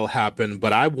 Eventually that'll happen,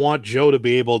 but I want Joe to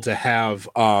be able to have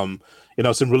some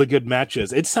really good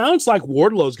matches. It sounds like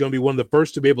Wardlow is going to be one of the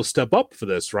first to be able to step up for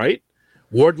this, right?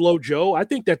 Wardlow Joe, I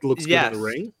think that looks good in the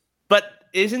ring. But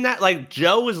isn't that like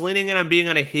Joe was leaning in on being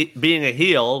a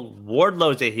heel?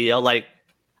 Wardlow's a heel. Like,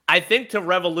 I think to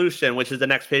Revolution, which is the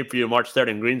next pay-per-view March 3rd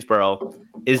in Greensboro,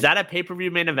 is that a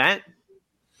pay-per-view main event?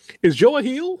 Is Joe a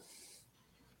heel?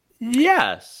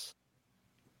 Yes.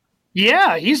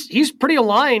 Yeah, he's pretty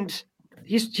aligned.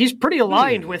 He's pretty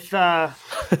aligned with the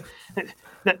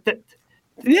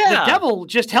devil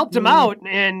just helped him out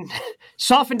and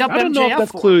softened up MJF. I don't know if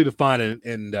that's clearly defined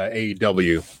in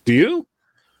AEW. Do you?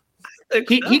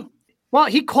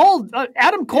 He called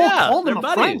Adam Cole called him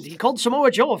a friend. He called Samoa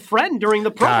Joe a friend during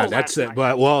the promo. That's it.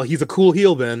 But he's a cool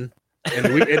heel then. And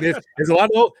there's a lot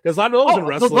of those in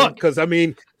wrestling because I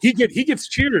mean he gets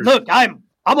cheered. Look, I'm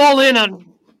all in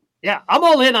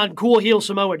on cool heel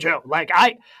Samoa Joe. Like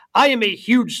I am a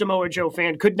huge Samoa Joe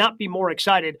fan. Could not be more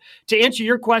excited. To answer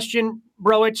your question,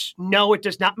 bro, no, it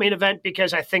does not main event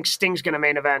because I think Sting's going to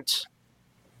main event.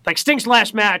 Like Sting's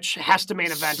last match has to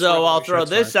main event. So I'll throw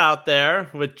this out there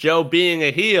with Joe being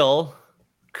a heel.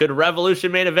 Could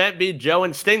Revolution main event be Joe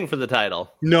and Sting for the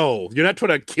title? No, you're not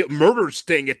trying to murder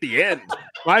Sting at the end.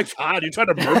 My God, you're trying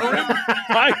to murder him?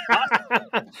 My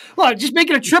God. Well, just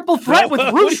making a triple threat with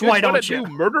Roosh, why don't you?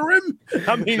 Murder him?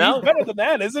 I mean, he's better than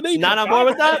that, isn't he? Not on board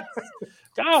with that?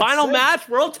 Final match,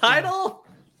 world title?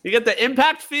 You get the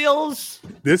Impact feels?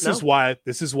 This is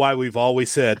why we've always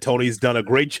said Tony's done a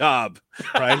great job,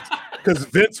 right? Because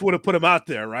Vince would have put him out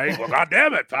there, right? Well, God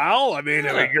damn it, pal. I mean,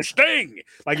 you're Sting,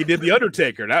 like he did The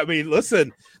Undertaker. I mean,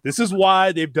 listen, this is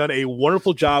why they've done a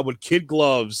wonderful job with kid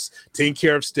gloves taking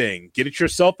care of Sting. Get it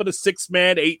yourself in a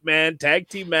 6-man, 8-man tag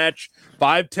team match,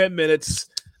 5-10 minutes,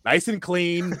 nice and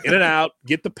clean, in and out,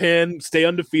 get the pin, stay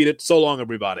undefeated. So long,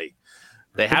 everybody.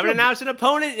 They haven't announced an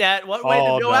opponent yet. What way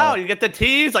to go out? You get the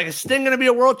tease? Like, is Sting going to be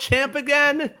a world champ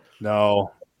again?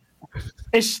 No.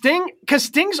 Is Sting, because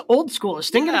Sting's old school, is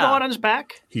Sting going to go out on his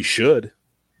back? He should,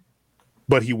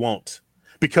 but he won't.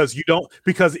 Because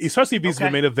especially if he's in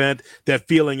the main event, that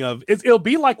feeling of, it'll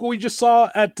be like what we just saw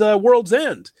at World's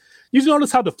End. You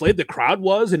notice how deflated the crowd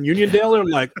was in Uniondale? They're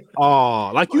like,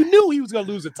 like you knew he was going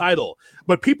to lose the title.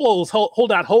 But people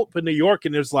hold out hope in New York,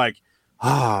 and there's like,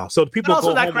 so the people also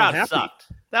go that home crowd unhappy. Sucked.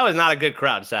 That was not a good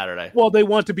crowd Saturday. Well, they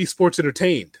want to be sports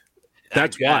entertained.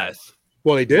 That's why.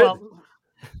 Well, they did. Well,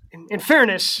 in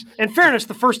fairness,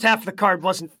 the first half of the card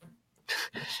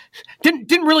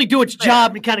didn't really do its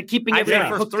job in kind of keeping everything.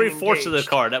 For 3/4 of the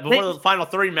card before the final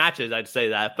 3 matches, I'd say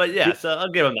that. But so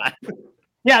I'll give them that.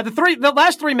 Yeah, the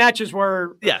last 3 matches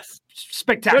were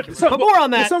spectacular. But more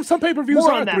on that. Some pay-per-views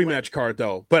are on a 3-match card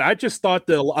though. But I just thought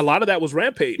that a lot of that was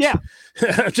Rampage. Yeah.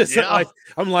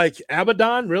 I'm like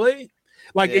Abaddon, really?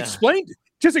 Like explain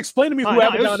to me who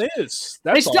Abaddon is.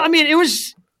 That's all. I mean, it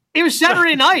was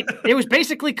Saturday night. It was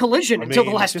basically Collision until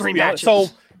the last 3 matches. So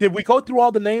did we go through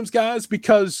all the names, guys?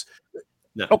 Because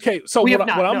okay, so what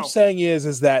I'm saying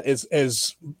is that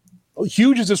as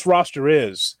huge as this roster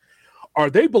is, are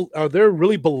there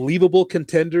really believable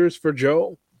contenders for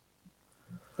Joe?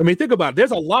 I mean, think about it.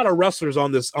 There's a lot of wrestlers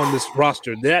on this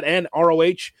roster, that and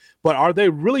ROH, but are they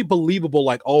really believable?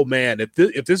 Like, oh man, if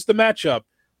this is the matchup,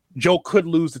 Joe could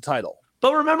lose the title.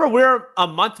 But remember, we're a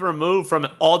month removed from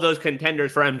all those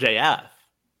contenders for MJF.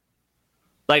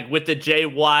 Like with the Jay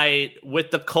White,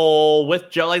 with the Cole, with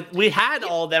Joe. Like we had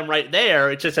all of them right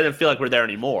there. It just didn't feel like we're there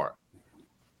anymore.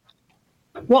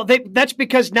 Well, that's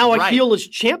because now a heel is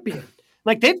champion.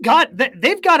 Like they've got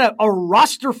a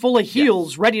roster full of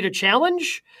heels ready to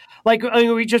challenge. Like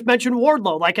we just mentioned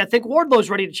Wardlow. Like I think Wardlow's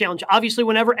ready to challenge. Obviously,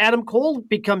 whenever Adam Cole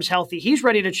becomes healthy, he's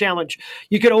ready to challenge.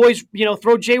 You could always,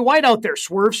 throw Jay White out there,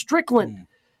 Swerve Strickland.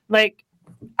 Like,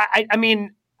 I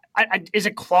mean, is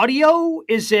it Claudio?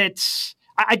 Is it?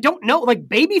 I don't know. Like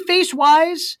babyface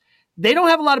wise, they don't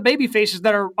have a lot of baby faces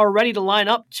that are ready to line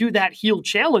up to that heel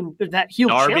challenge, that heel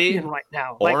Darby, champion right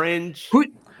now. Orange.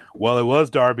 Well, it was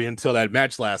Darby until that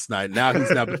match last night. Now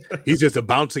he's just a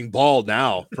bouncing ball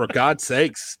now, for God's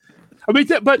sakes. I mean,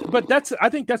 but I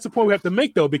think that's the point we have to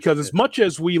make, though, because as much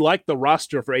as we like the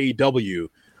roster for AEW,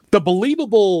 the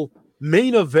believable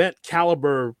main event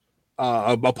caliber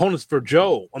opponents for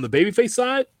Joe on the babyface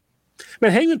side,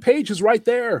 man, Hangman Page is right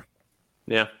there.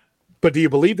 Yeah. But do you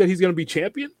believe that he's going to be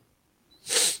champion?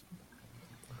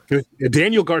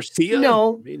 Daniel Garcia?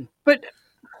 No, but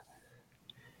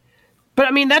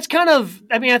I mean, that's kind of,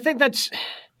 I mean, I think that's,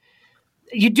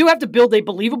 you do have to build a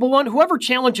believable one. Whoever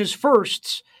challenges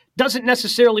first doesn't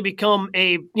necessarily become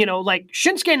a, like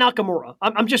Shinsuke Nakamura.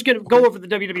 I'm just going to go over the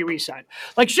WWE side.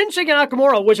 Like Shinsuke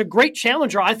Nakamura was a great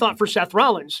challenger, I thought, for Seth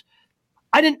Rollins.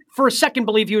 I didn't for a second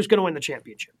believe he was going to win the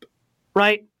championship,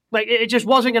 right? Like it just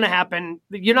wasn't going to happen.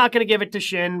 You're not going to give it to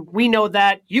Shin. We know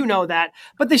that. You know that.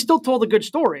 But they still told a good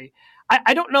story.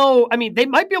 I don't know. I mean, they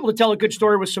might be able to tell a good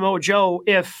story with Samoa Joe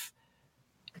if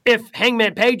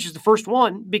Hangman Page is the first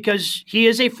one, because he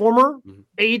is a former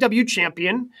AEW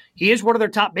champion. He is one of their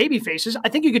top baby faces. I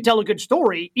think you could tell a good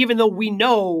story, even though we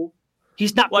know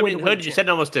he's not going to win. Hood, you said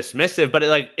almost dismissive, but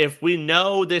if we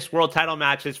know this world title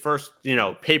match, his first,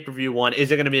 pay-per-view one, is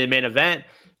it going to be the main event?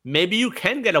 Maybe you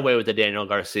can get away with the Daniel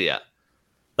Garcia.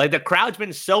 Like the crowd's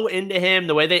been so into him,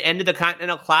 the way they ended the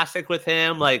Continental Classic with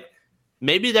him, like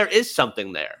maybe there is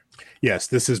something there. Yes,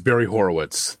 this is Barry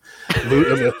Horowitz.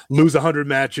 Lose 100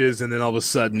 matches, and then all of a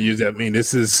sudden,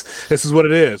 this is what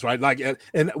it is, right? Like,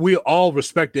 and we all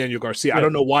respect Daniel Garcia. I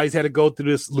don't know why he's had to go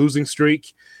through this losing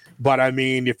streak, but I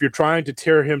mean, if you're trying to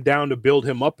tear him down to build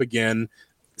him up again,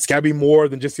 it's got to be more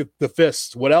than just the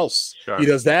fist. What else? Sure. He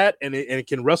does that, and it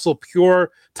can wrestle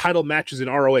pure title matches in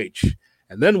ROH.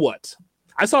 And then what?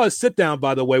 I saw his sit down,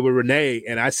 by the way, with Renee,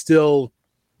 and I still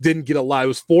didn't get a lie. It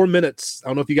was 4 minutes. I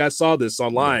don't know if you guys saw this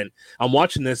online. I'm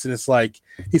watching this, and it's like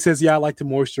he says, "Yeah, I like to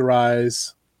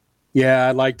moisturize. Yeah,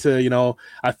 I like to,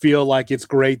 I feel like it's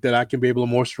great that I can be able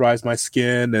to moisturize my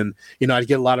skin, and I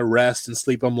get a lot of rest and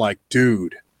sleep." I'm like,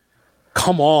 dude,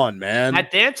 come on, man.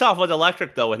 That dance-off was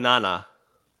electric, though, with Nana.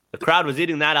 The crowd was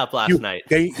eating that up last night.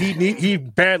 He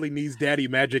badly needs Daddy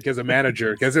Magic as a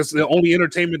manager because it's the only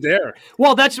entertainment there.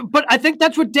 Well, but I think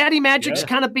that's what Daddy Magic's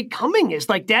kind of becoming, is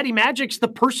like Daddy Magic's the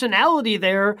personality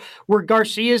there, where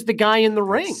Garcia's the guy in the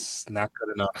ring. It's not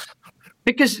good enough.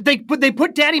 Because they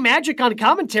put Daddy Magic on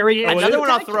commentary. Another one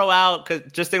I'll throw out,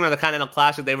 because just thinking about the Continental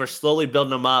Classic, they were slowly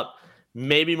building him up.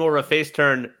 Maybe more of a face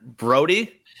turn,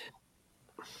 Brody.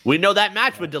 We know that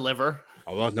match would deliver.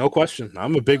 Oh, well, no question.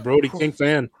 I'm a big Brody King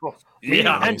fan.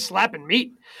 And slapping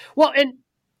meat. Well,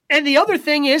 and the other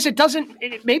thing is,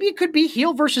 maybe it could be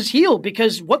heel versus heel,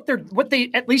 because what they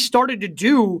at least started to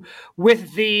do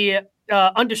with the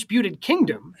Undisputed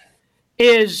Kingdom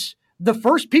is the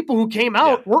first people who came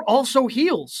out were also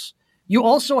heels. You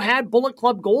also had Bullet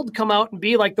Club Gold come out and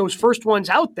be like those first ones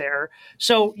out there.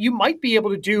 So you might be able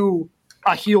to do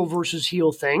a heel versus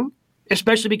heel thing,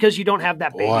 especially because you don't have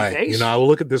that baby face. I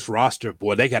look at this roster.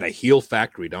 Boy, they got a heel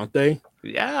factory, don't they?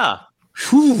 Yeah.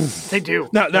 Whew. They do.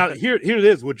 Now here it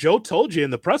is. What Joe told you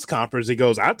in the press conference, he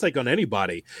goes, "I'll take on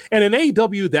anybody." And in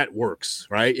AEW, that works,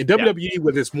 right? In WWE,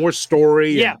 with its more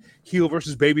story and heel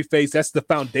versus babyface, that's the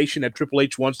foundation that Triple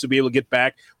H wants to be able to get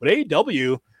back. With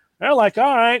AEW, they're like,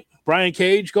 all right, Brian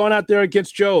Cage going out there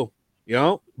against Joe,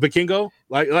 Vikingo,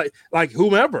 like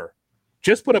whomever.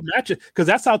 Just put a match, because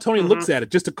that's how Tony looks at it.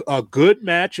 Just a good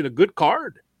match and a good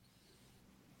card.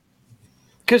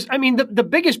 Because, I mean, the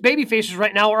biggest baby faces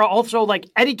right now are also like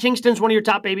Eddie Kingston's one of your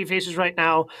top baby faces right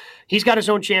now. He's got his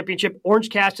own championship. Orange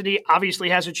Cassidy obviously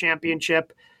has a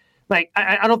championship. Like,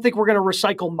 I don't think we're going to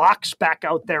recycle Mox back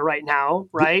out there right now,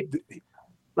 right?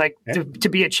 To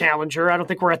be a challenger. I don't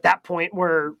think we're at that point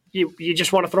where you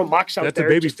just want to throw Mox out there.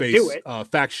 That's a babyface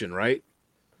faction, right?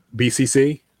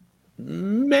 BCC?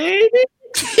 Maybe.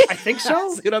 I think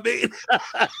so. You know what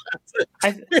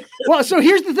I mean? Well, so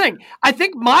here's the thing. I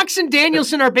think Mox and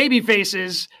Danielson are baby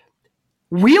faces.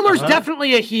 Wheeler's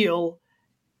definitely a heel.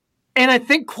 And I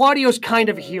think Claudio's kind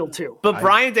of a heel too. But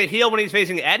Brian's a heel when he's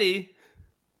facing Eddie.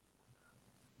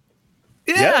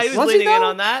 Yeah, yes. he was leaning in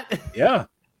on that. Yeah.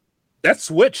 That's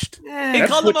switched. He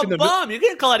called him a bum. You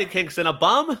can't call Eddie Kingston a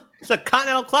bum. He's a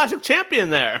Continental Classic champion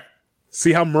there.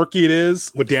 See how murky it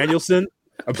is with Danielson?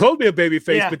 I'm supposed to be a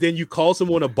babyface, but then you call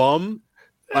someone a bum.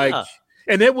 Like,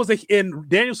 and and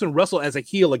Danielson wrestled as a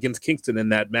heel against Kingston in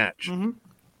that match. Mm-hmm.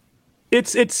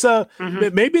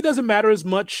 Maybe it doesn't matter as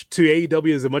much to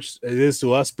AEW as much as it is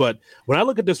to us, but when I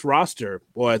look at this roster,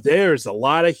 boy, there's a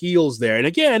lot of heels there. And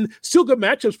again, still good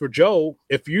matchups for Joe.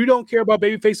 If you don't care about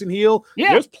babyface and heel,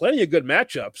 there's plenty of good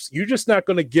matchups. You're just not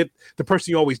going to get the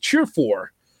person you always cheer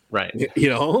for. Right. You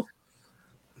know?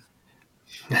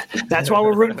 That's why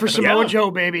we're rooting for Samoa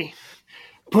Joe, baby.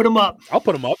 Put him up. I'll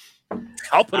put him up.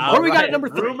 What do we got at number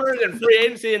 3? Rumors and free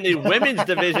agency in the women's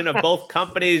division of both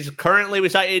companies. Currently, we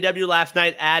saw AEW last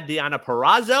night add Deonna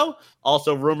Purrazzo.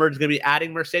 Also rumored is going to be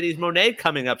adding Mercedes Moné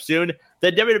coming up soon.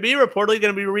 The WWE reportedly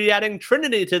going to be re-adding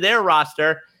Trinity to their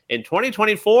roster in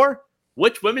 2024.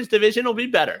 Which women's division will be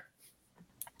better?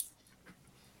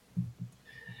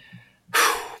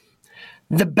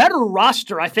 The better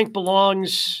roster, I think,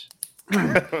 belongs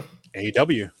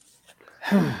AEW.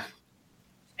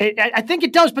 I think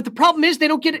it does, but the problem is they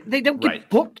don't get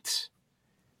booked.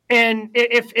 And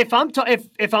if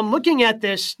I'm looking at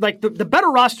this, like the better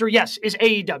roster, yes, is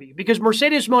AEW, because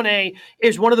Mercedes Moné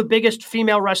is one of the biggest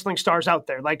female wrestling stars out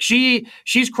there. Like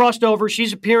she's crossed over,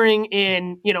 she's appearing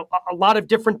in a lot of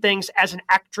different things as an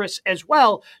actress as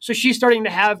well. So she's starting to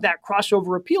have that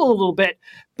crossover appeal a little bit.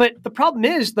 But the problem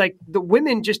is, like, the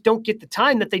women just don't get the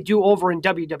time that they do over in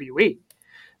WWE.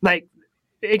 Like,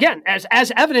 again,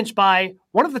 as evidenced by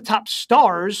one of the top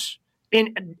stars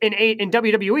in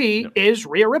WWE is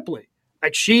Rhea Ripley.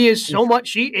 Like, she is so much.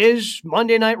 She is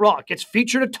Monday Night Raw. Gets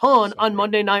featured a ton on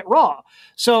Monday Night Raw.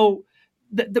 So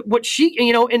what she,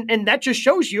 and that just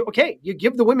shows you, okay, you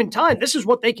give the women time. This is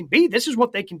what they can be. This is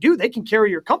what they can do. They can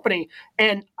carry your company.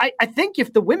 And I think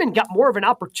if the women got more of an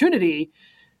opportunity,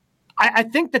 I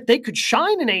think that they could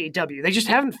shine in AEW. They just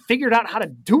haven't figured out how to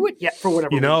do it yet for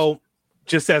whatever reason.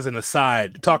 Just as an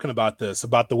aside, talking about the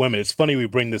women, it's funny we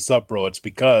bring this up, bro. It's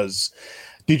because,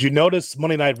 did you notice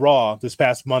Monday Night Raw this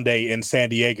past Monday in San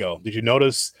Diego? Did you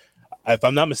notice, if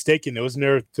I'm not mistaken, wasn't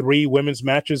there 3 women's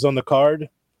matches on the card?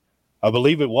 I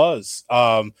believe it was.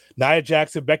 Nia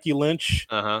Jackson, Becky Lynch.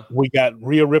 We got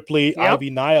Rhea Ripley,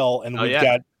 Ivy Nile, and we've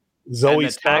got Zoe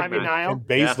Stark and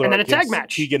Baszler, and then a tag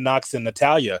match. Tegan Nox and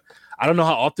Natalya. I don't know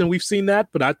how often we've seen that,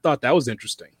 but I thought that was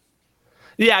interesting.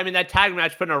 Yeah, I mean, that tag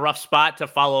match put in a rough spot to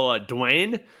follow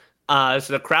Dwayne.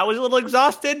 So the crowd was a little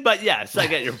exhausted, but yes, I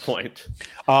get your point.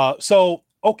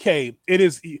 Okay, it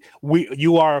is.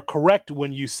 You are correct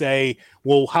when you say,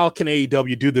 well, how can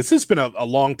AEW do this? It's been a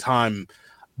long time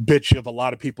bitch of a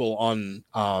lot of people on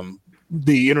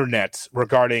the internet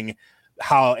regarding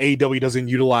how AEW doesn't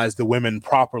utilize the women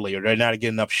properly, or they're not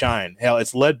getting enough shine. Hell,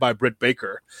 it's led by Britt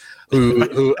Baker,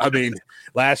 who I mean,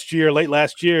 late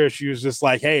last year, she was just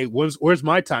like, hey, where's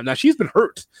my time? Now, she's been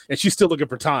hurt, and she's still looking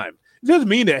for time. It doesn't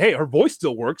mean that, hey, her voice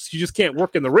still works. She just can't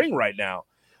work in the ring right now.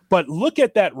 But look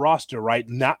at that roster, right?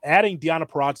 Not adding Deonna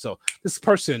Purrazzo. This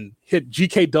person hit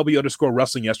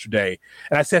GKW_wrestling yesterday,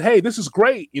 and I said, hey, this is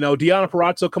great. Deonna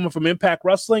Purrazzo coming from Impact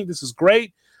Wrestling. This is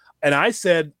great. And I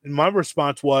said, my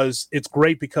response was, it's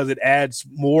great because it adds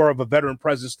more of a veteran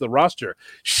presence to the roster.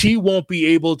 She won't be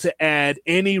able to add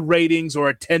any ratings or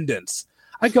attendance.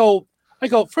 I go,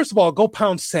 first of all, go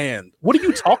pound sand. What are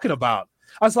you talking about?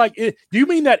 I was like, do you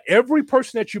mean that every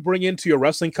person that you bring into your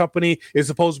wrestling company is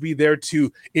supposed to be there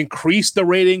to increase the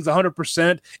ratings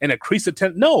 100% and increase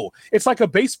attendance? No, it's like a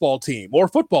baseball team or a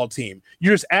football team.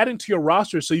 You're just adding to your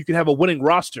roster so you can have a winning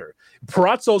roster.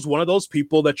 Purrazzo is one of those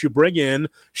people that you bring in.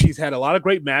 She's had a lot of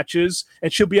great matches,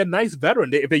 and she'll be a nice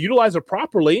veteran. If they utilize her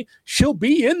properly, she'll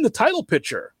be in the title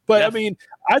picture. But, yes. I mean,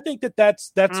 I think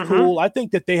that's cool. I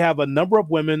think that they have a number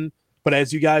of women, but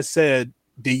as you guys said,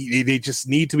 they just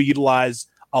need to be utilized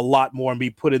a lot more and be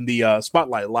put in the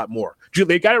spotlight a lot more.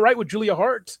 They got it right with Julia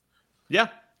Hart. Yeah.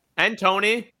 And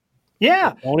Tony.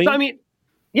 Yeah. Tony. I mean,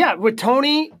 yeah, with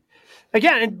Tony,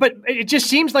 again, but it just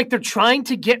seems like they're trying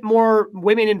to get more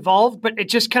women involved, but it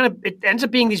just it ends up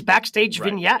being these backstage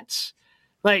vignettes.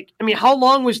 Like, I mean, how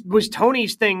long was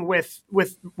Tony's thing with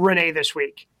Renee this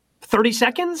week? 30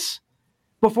 seconds?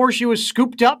 Before she was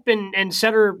scooped up and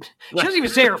said her, she doesn't even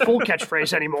say her full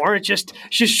catchphrase anymore. It's just,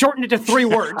 she's shortened it to 3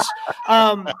 words.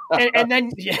 And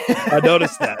then I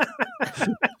noticed that.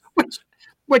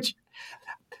 which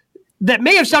that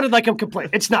may have sounded like I'm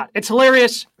complaining. It's not. It's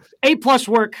hilarious. A+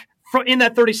 work in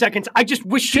that 30 seconds. I just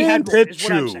wish she had more, is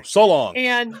what I'm saying. So long.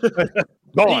 And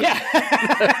Gone.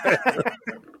 Yeah.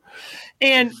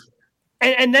 and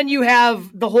then you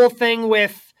have the whole thing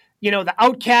with, the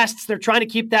Outcasts. They're trying to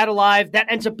keep that alive. That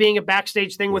ends up being a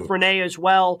backstage thing with Renee as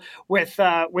well, with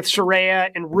Saraya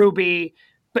and Ruby.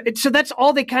 But so that's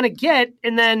all they kind of get,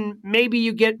 and then maybe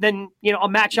you get a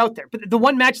match out there. But the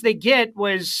one match they get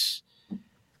was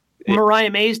Mariah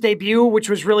May's debut, which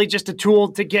was really just a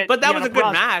tool to get. But that was a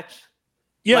good match.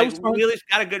 Yeah, we at least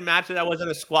got a good match that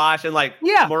wasn't a squash. And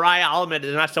Mariah, I'll admit,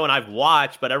 is not someone I've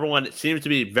watched, but everyone seems to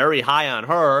be very high on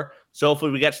her. So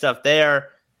hopefully we get stuff there.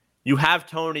 You have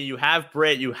Tony, you have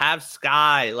Britt, you have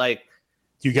Sky. Like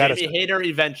you got Jamie Hayter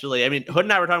eventually. I mean, Hood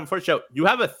and I were talking before the show. You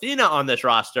have Athena on this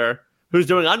roster who's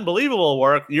doing unbelievable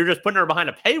work. You're just putting her behind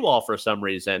a paywall for some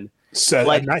reason. So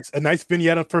a nice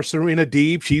vignette for Serena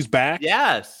Deeb. She's back.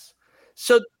 Yes.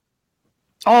 So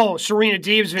Serena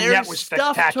Deeb's vignette was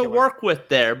spectacular. There's stuff to work with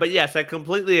there. But yes, I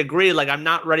completely agree. Like, I'm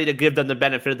not ready to give them the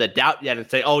benefit of the doubt yet and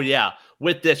say, oh yeah,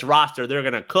 with this roster, they're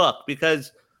going to cook,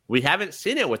 because we haven't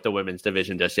seen it with the women's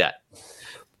division just yet.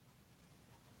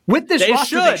 With this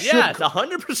roster, they should. Yes,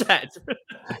 100%.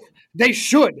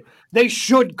 They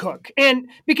should cook. And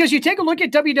because you take a look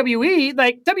at WWE,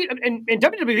 and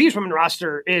WWE's women's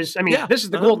roster is, this is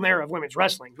the golden era of women's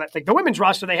wrestling. But like the women's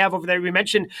roster they have over there, we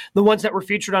mentioned the ones that were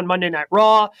featured on Monday Night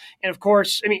Raw. And of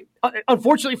course,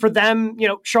 unfortunately for them,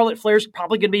 Charlotte Flair's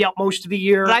probably going to be out most of the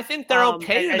year. But I think they're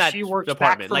okay in that she works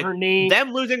department. Back from her knee.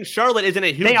 Them losing Charlotte isn't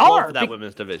a huge blow for that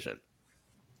women's division.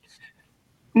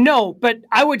 No, but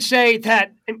I would say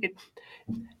that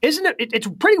isn't it? It's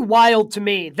pretty wild to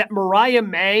me that Mariah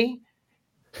May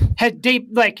had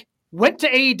went to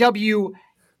AEW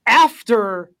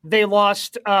after they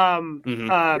lost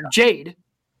Jade,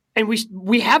 and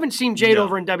we haven't seen Jade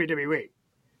over in WWE.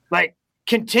 Like,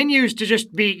 continues to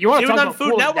just be. You want to talk about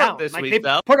Food Network this week?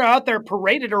 They put her out there,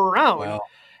 paraded her around.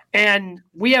 And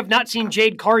we have not seen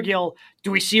Jade Cargill.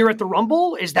 Do we see her at the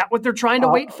Rumble? Is that what they're trying to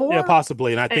wait for? Yeah,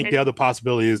 possibly. And I think the other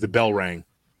possibility is the bell rang.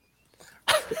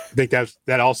 I think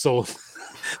that also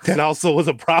was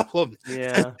a problem.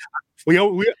 Yeah. We've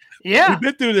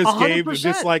been through this 100%. Game, and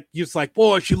just like,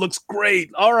 boy, she looks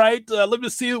great. All right, let me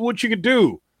see what you can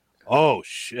do. Oh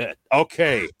shit.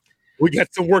 Okay. We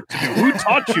got some work to do. Who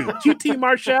taught you? QT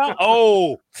Marshall?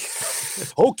 Oh,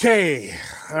 okay.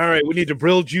 All right. We need to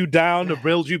build you down to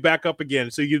build you back up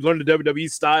again so you learn the WWE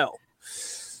style.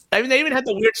 I mean, they even had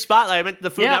the weird spotlight. I meant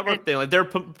the Food Network thing. Like, they're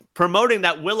promoting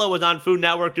that Willow was on Food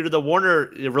Network due to the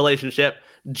Warner relationship.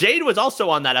 Jade was also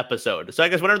on that episode. So I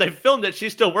guess whenever they filmed it, she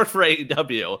still worked for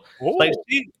AEW. Oh. Like,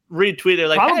 she retweeted,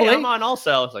 like, Probably. Hey, I'm on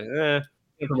also. It's like,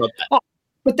 promote that. Oh.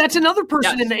 But that's another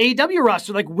person in the AEW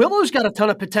roster. Like, Willow's got a ton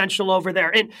of potential over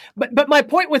there. But my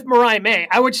point with Mariah May,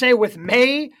 I would say with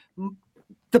May,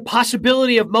 the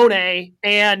possibility of Monet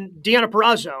and Deonna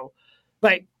Purrazzo,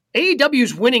 like,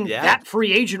 AEW's winning that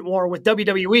free agent war with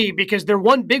WWE because their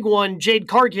one big one, Jade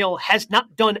Cargill, has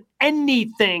not done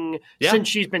anything since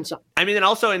she's been signed. I mean, and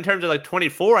also in terms of like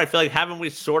 24, I feel like haven't we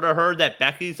sort of heard that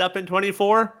Becky's up in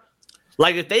 24?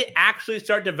 Like, if they actually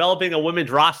start developing a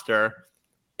women's roster,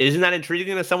 isn't that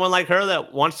intriguing to someone like her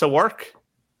that wants to work?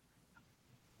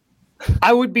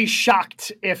 I would be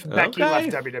shocked if Becky left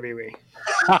WWE.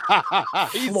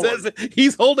 He says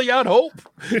he's holding out hope.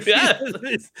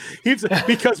 He's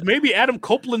because maybe Adam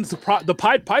Copeland's the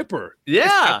Pied Piper. Yeah,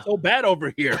 it's not so bad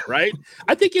over here, right?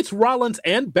 I think it's Rollins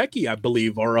and Becky, I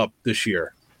believe, are up this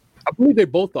year. I believe they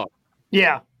both are.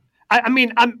 Yeah. I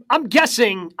mean, I'm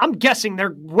guessing they're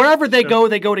wherever they go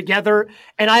together,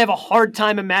 and I have a hard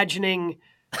time imagining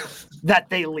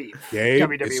that they leave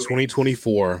WWE. It's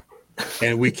 2024.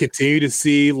 And we continue to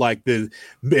see like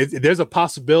there's a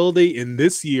possibility in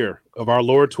this year of our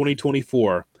Lord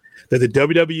 2024 that the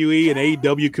WWE and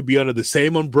AEW could be under the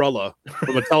same umbrella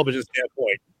from a television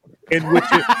standpoint. In which,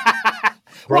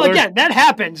 well, again, that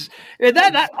happens.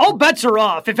 That all bets are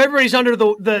off if everybody's under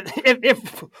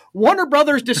if Warner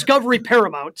Brothers Discovery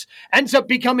Paramount ends up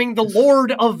becoming the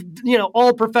lord of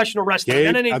all professional wrestling.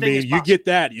 Then anything is possible. You get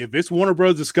that if it's Warner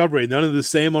Brothers Discovery and under the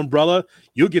same umbrella,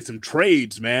 you'll get some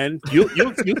trades, man. You'll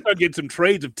start getting some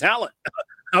trades of talent.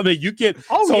 I mean, you get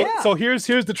so here's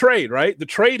the trade, right? The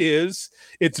trade is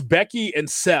it's Becky and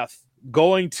Seth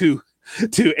going to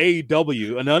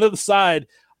AEW, and on the other side,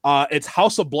 it's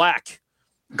House of Black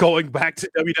going back to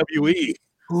WWE.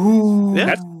 Ooh.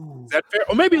 Is that fair?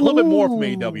 Or maybe a little bit more from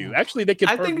AEW. Actually, they can.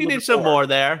 I think you need some more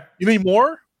there. You need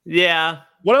more? Yeah.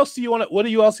 What else do you want? What do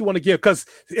you else you want to give? Because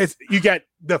you got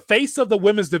the face of the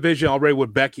women's division already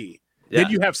with Becky. Yeah.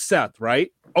 Then you have Seth,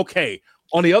 right? Okay.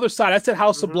 On the other side, I said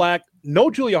House of Black.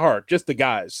 No Julia Hart, just the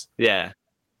guys. Yeah.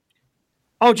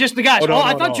 Oh, just the guys. Oh, no,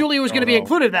 I thought Julia was going to be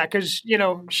included in that because,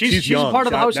 she's young. Part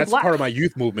of the House of Black. That's part of my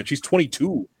youth movement. She's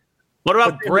 22. What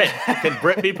about Britt? Can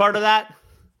Britt be part of that?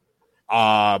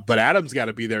 But Adam's got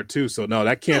to be there too. So no,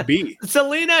 that can't be.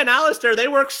 Selena and Alistair, they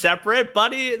work separate.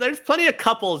 Buddy, there's plenty of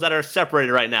couples that are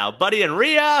separated right now. Buddy and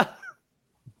Rhea.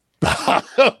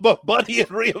 But Buddy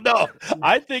and Rhea, no.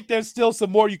 I think there's still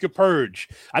some more you could purge.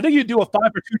 I think you do a 5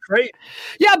 or 2 trade.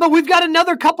 Yeah, but we've got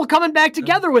another couple coming back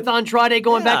together with Andrade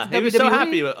going back to WWE. He was so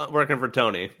happy working for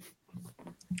Tony.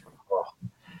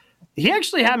 He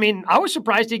actually, I was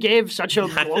surprised he gave such a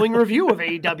glowing review of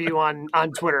AEW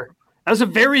on Twitter. That was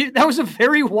a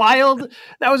very wild.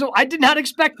 I did not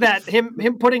expect that him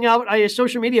putting out a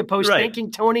social media post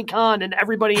thanking Tony Khan and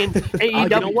everybody in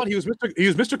AEW. You know what? He was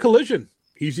Mr. Collision.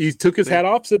 He took his hat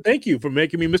off, said thank you for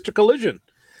making me Mr. Collision,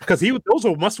 because those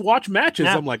are must watch matches.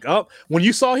 Yeah. I'm like, oh, when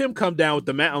you saw him come down with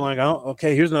the mat, I'm like, oh,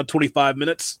 okay, here's another 25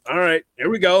 minutes. All right,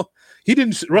 here we go. He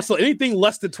didn't wrestle anything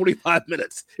less than 25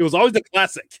 minutes. It was always the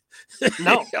classic.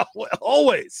 No,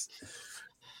 always.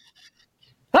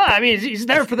 He's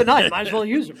there for the night. Might as well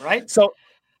use him, right? So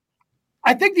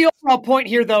I think the overall point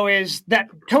here, though, is that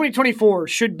 2024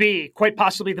 should be quite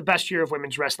possibly the best year of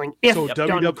women's wrestling.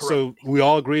 So we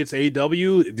all agree it's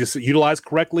AEW, just utilized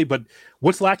correctly, but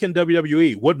what's lacking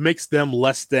WWE? What makes them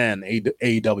less than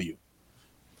AEW?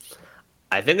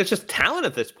 I think it's just talent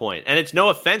at this point. And it's no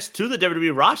offense to the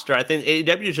WWE roster. I think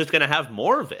AEW is just going to have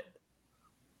more of it.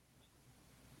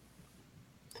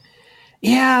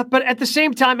 Yeah, but at the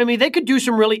same time, they could do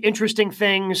some really interesting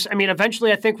things.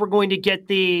 Eventually I think we're going to get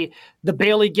the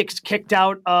Bayley gets kicked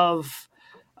out of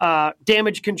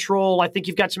Damage Control. I think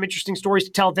you've got some interesting stories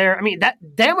to tell there.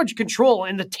 That Damage Control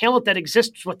and the talent that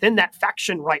exists within that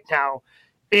faction right now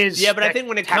is but I think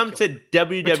when it comes to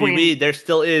WWE, there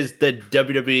still is the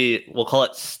WWE, we'll call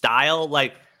it style,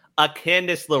 like a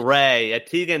Candice LeRae, a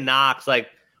Tegan Knox, like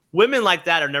women like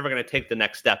that are never going to take the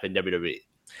next step in WWE.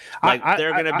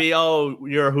 They're going to be,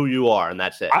 you're who you are, and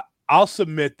that's it. I'll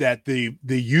submit that the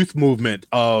youth movement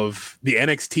of the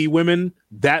NXT women,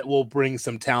 that will bring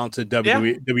some talent to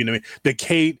WWE. The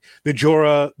Kate, the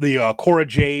Jorah, the Cora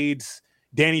Jades,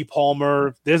 Danny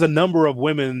Palmer. There's a number of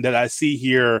women that I see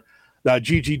here.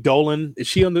 Gigi Dolan,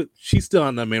 she's still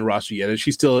on the main roster yet? Is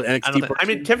she still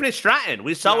NXT? Tiffany Stratton.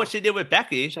 We saw what she did with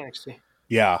Becky.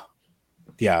 Yeah.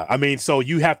 So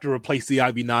you have to replace the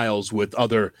Ivy Niles with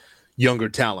other younger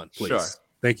talent, please. Sure.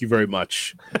 Thank you very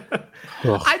much.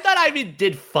 I thought Ivy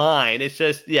did fine. It's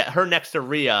just, her next to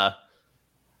Rhea,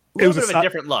 a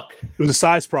different look. It was a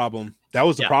size problem. That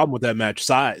was the problem with that match,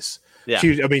 size. Yeah.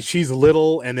 She's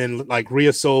little, and then like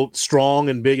Rhea's so strong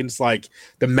and big, and it's like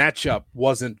the matchup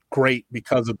wasn't great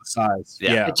because of the size.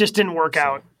 Yeah. It just didn't work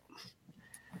out.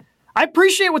 I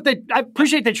appreciate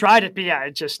they tried it, but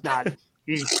it's just not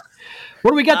easy.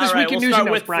 What do we got this week in news and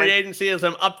notes, Brian? Free agency and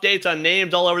some updates on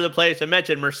names all over the place. I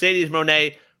mentioned Mercedes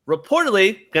Moné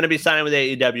reportedly going to be signing with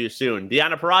AEW soon.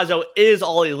 Deonna Purrazzo is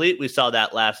All Elite. We saw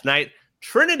that last night.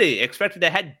 Trinity expected to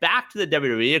head back to the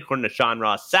WWE, according to Sean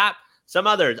Ross Sapp. Some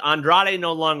others, Andrade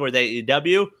no longer with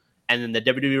AEW. And then the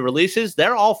WWE releases,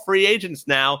 they're all free agents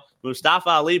now. Mustafa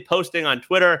Ali posting on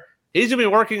Twitter, he's going to be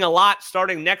working a lot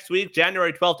starting next week,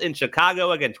 January 12th in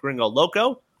Chicago against Gringo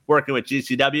Loco, working with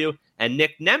GCW. And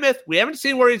Nick Nemeth, we haven't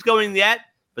seen where he's going yet,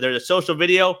 but there's a social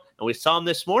video, and we saw him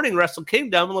this morning, Wrestle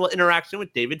Kingdom, a little interaction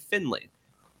with David Finlay.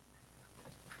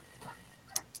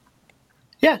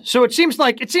 Yeah, so it seems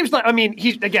like they're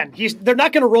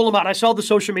not going to roll him out. I saw the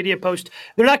social media post.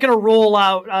 They're not going to roll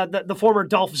out the former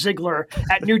Dolph Ziggler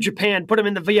at New Japan, put him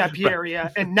in the VIP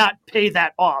area, and not pay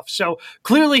that off. So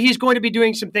clearly, he's going to be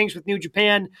doing some things with New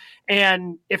Japan.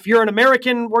 And if you're an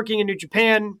American working in New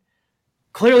Japan,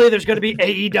 clearly there's going to be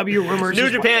AEW rumors.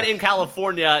 New Japan in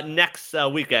California next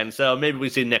weekend, so maybe we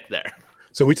see Nick there.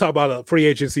 So we talk about a free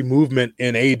agency movement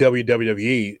in AEW,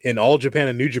 WWE. In All Japan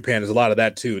and New Japan, there's a lot of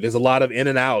that too. There's a lot of in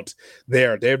and out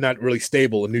there. They're not really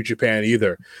stable in New Japan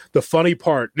either. The funny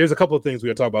part, there's a couple of things we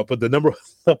got to talk about, but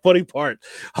the funny part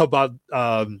about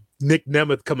Nick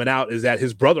Nemeth coming out is that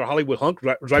his brother, Hollywood Hunk,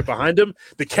 was right behind him.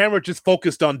 The camera just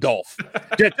focused on Dolph.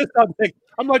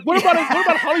 I'm like, what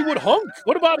about Hollywood Hunk?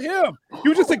 What about him? He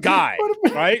was just a guy,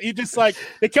 right? He just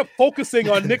they kept focusing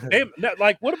on Nick Nemeth.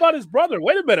 Like, what about his brother?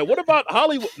 Wait a minute. What about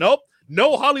Hollywood? Nope.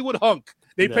 No Hollywood Hunk.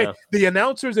 The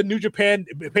announcers in New Japan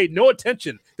paid no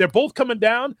attention. They're both coming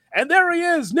down, and there he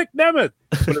is, Nick Nemeth.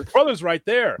 But his brother's right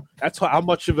there. That's how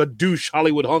much of a douche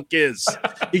Hollywood Hunk is.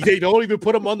 They don't even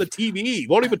put him on the TV.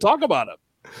 Won't even talk about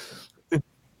him.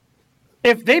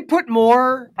 If they put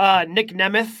more Nick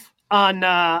Nemeth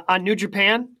on New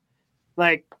Japan,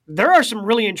 Like, there are some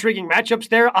really intriguing matchups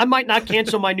there. I might not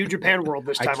cancel my New Japan World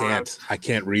this time around. I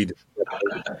can't read.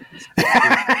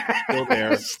 Still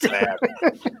there.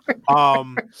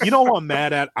 You know what I'm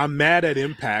mad at? I'm mad at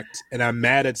Impact, and I'm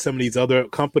mad at some of these other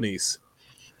companies.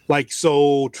 Like,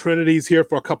 so Trinity's here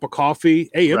for a cup of coffee.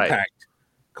 Hey, Impact. Right.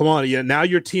 Come on, now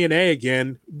you're TNA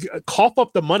again. Cough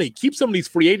up the money. Keep some of these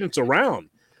free agents around.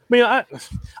 I mean, I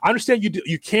understand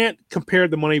you can't compare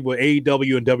the money with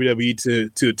AEW and WWE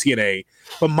to TNA,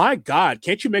 but my God,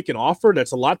 can't you make an offer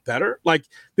that's a lot better? Like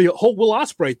the whole Will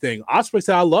Ospreay thing. Ospreay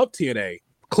said, I love TNA.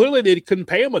 Clearly, they couldn't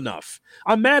pay him enough.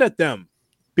 I'm mad at them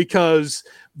because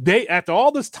they, after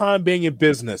all this time being in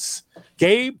business,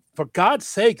 Gabe, for God's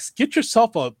sakes, get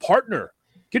yourself a partner.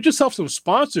 Get yourself some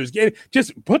sponsors.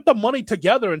 Just put the money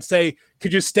together and say,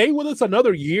 could you stay with us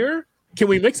another year? Can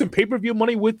we make some pay-per-view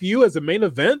money with you as a main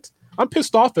event? I'm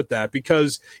pissed off at that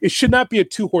because it should not be a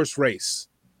two-horse race.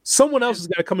 Someone else is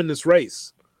going to come in this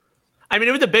race. I mean,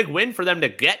 it was a big win for them to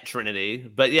get Trinity,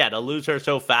 but yeah, to lose her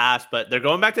so fast. But they're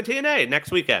going back to TNA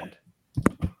next weekend.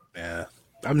 Yeah,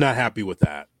 I'm not happy with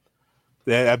that.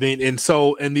 I mean, and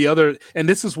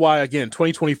this is why, again,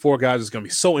 2024, guys, is going to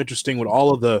be so interesting with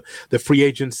all of the free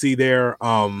agency there.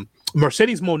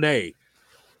 Mercedes Moné.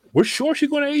 We're sure she's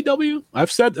going to AEW?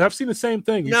 I've seen the same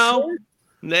thing. No.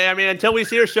 Sure? I mean, until we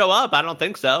see her show up, I don't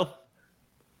think so.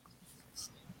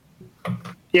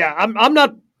 Yeah, I'm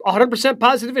not 100%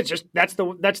 positive. It's just that's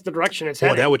the direction it's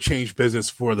heading. That would change business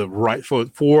for the right for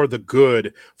the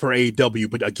good for AEW.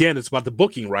 But again, it's about the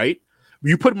booking, right?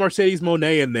 You put Mercedes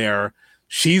Moné in there,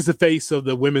 she's the face of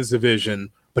the women's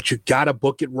division, but you got to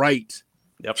book it right.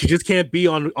 Yep. She just can't be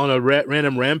on a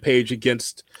random rampage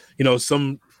against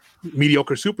some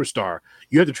mediocre superstar.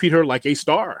 You have to treat her like a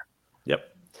star. Yep.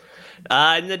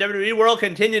 In the WWE world,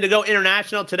 continue to go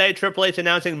international today. Triple H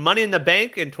announcing Money in the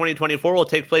Bank in 2024 will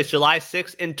take place July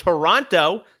 6th in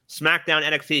Toronto. SmackDown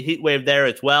NXT Heatwave there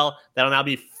as well. That'll now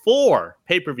be 4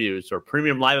 pay-per-views or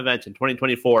premium live events in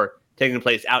 2024 taking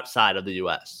place outside of the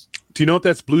U.S. Do you know if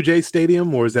that's Blue Jays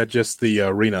Stadium or is that just the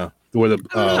arena where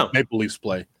the Maple Leafs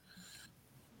play?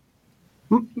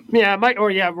 Yeah,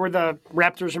 where the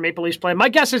Raptors or Maple Leafs play. My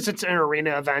guess is it's an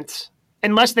arena event,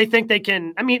 unless they think they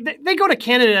can. I mean, they go to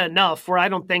Canada enough where I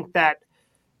don't think that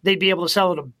they'd be able to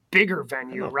sell at a bigger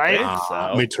venue, right?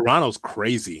 I mean, Toronto's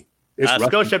crazy. It's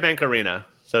Scotiabank Arena,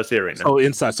 so it's the arena. Oh,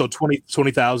 inside, so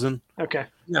 20,000. Okay.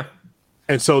 Yeah.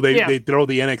 And so they throw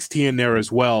the NXT in there as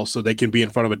well, so they can be in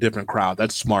front of a different crowd.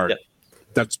 That's smart. Yeah.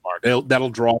 That's smart. That'll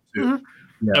draw too.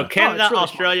 Mm-hmm. Yeah. So Canada, really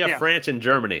Australia, France, and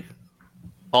Germany.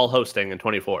 All hosting in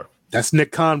 24. That's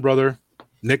Nick Khan, brother.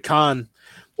 Nick Khan.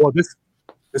 Well, this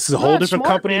is a whole different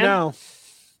company now.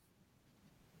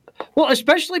 Well,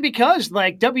 especially because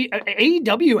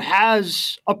AEW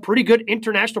has a pretty good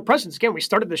international presence. Again, we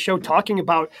started the show talking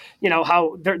about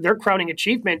how their crowning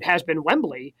achievement has been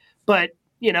Wembley, but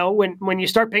when you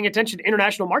start paying attention to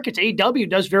international markets, AEW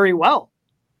does very well.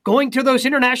 Going to those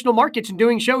international markets and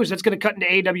doing shows, that's going to cut into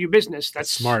AEW business. That's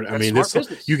smart. I mean,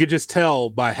 you could just tell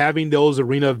by having those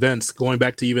arena events going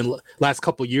back to even last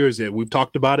couple of years. We've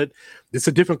talked about it. It's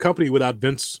a different company without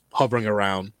Vince hovering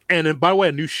around. And by the way,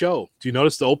 a new show. Do you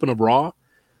notice the open of Raw?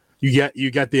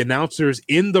 You got the announcers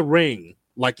in the ring,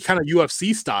 like kind of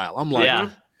UFC style. I'm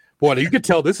like, boy, you could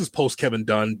tell this is post Kevin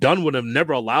Dunn. Dunn would have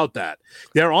never allowed that.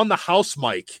 They're on the house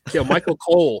mic. Yeah, Michael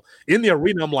Cole in the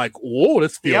arena. I'm like, whoa,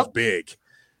 this feels big.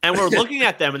 And we're looking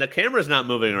at them, and the camera's not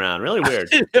moving around. Really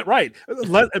weird. Right.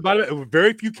 By the way,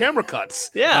 very few camera cuts.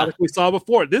 Yeah. Like we saw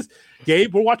before.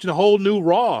 Gabe, we're watching a whole new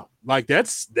Raw. Like,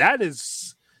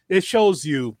 it shows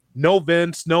you no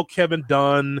Vince, no Kevin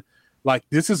Dunn. Like,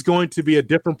 this is going to be a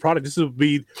different product. This will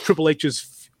be Triple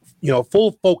H's,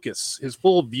 full focus, his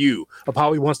full view of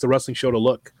how he wants the wrestling show to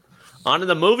look. On to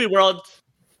the movie world.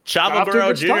 Chavo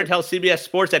Guerrero Jr. tells CBS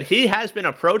Sports that he has been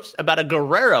approached about a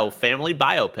Guerrero family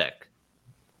biopic.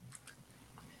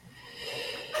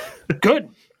 Good.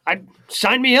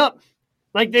 Sign me up.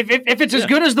 Like if it's as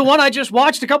good as the one I just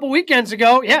watched a couple weekends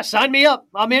ago, sign me up.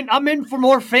 I'm in for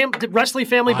more wrestling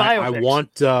family biopics. I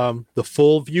want the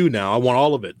full view now. I want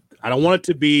all of it. I don't want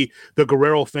it to be the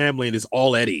Guerrero family and it's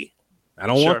all Eddie. I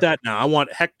don't want that now. I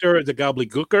want Hector as a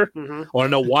gobbledygooker. Mm-hmm. I want to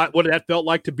know what that felt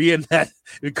like to be in that,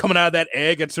 coming out of that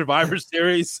egg at Survivor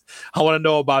Series. I want to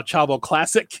know about Chavo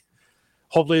Classic.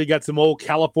 Hopefully, you got some old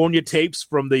California tapes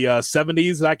from the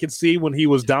 70s that I can see when he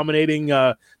was dominating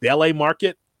the LA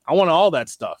market. I want all that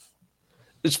stuff.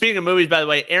 Speaking of movies, by the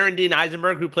way, Aaron Dean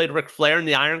Eisenberg, who played Ric Flair in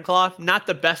The Iron Claw, not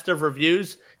the best of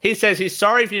reviews. He says he's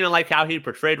sorry if you didn't like how he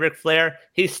portrayed Ric Flair.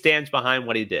 He stands behind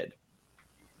what he did.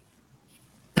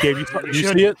 Gabe, you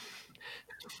see it?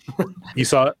 You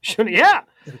saw it? Yeah.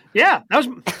 Yeah, that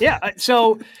was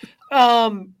So,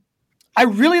 I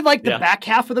really liked the back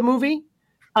half of the movie.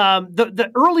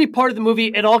 The early part of the movie,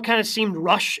 it all kind of seemed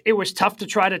rush. It was tough to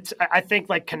try to, I think,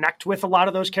 like connect with a lot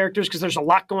of those characters because there's a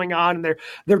lot going on and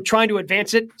they're trying to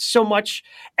advance it so much.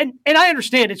 And I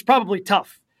understand it's probably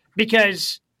tough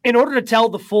because in order to tell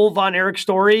the full Von Erich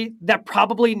story, that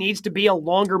probably needs to be a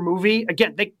longer movie.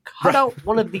 Again, they cut out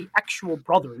one of the actual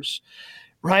brothers,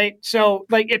 right? So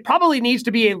like it probably needs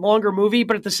to be a longer movie,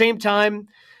 but at the same time,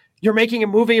 you're making a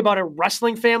movie about a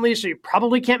wrestling family, so you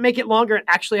probably can't make it longer and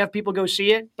actually have people go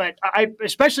see it. But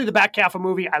especially the back half of the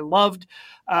movie, I loved.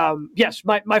 Yes,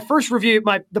 my first review,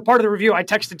 the part of the review I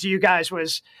texted to you guys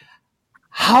was,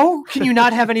 how can you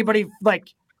not have anybody like,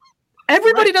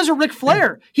 everybody does a Ric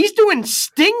Flair. He's doing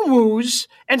Sting woos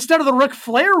instead of the Ric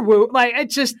Flair woo. Like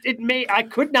I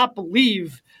could not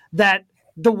believe that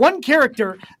the one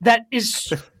character that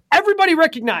is everybody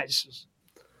recognizes.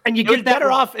 And you get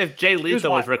better off if Jay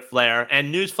Lethal was Ric Flair.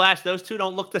 And newsflash, those two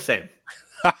don't look the same.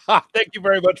 Thank you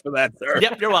very much for that, sir.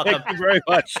 Yep, you're welcome. Thank you very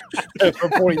much for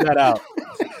pointing that out.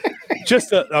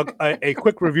 Just a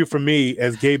quick review from me,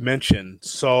 as Gabe mentioned.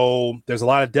 So there's a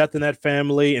lot of death in that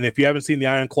family, and if you haven't seen the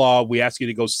Iron Claw, we ask you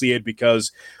to go see it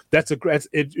because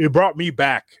it brought me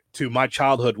back to my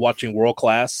childhood watching World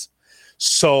Class.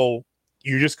 So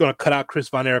you're just going to cut out Chris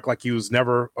Von Erich like he was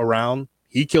never around.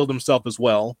 He killed himself as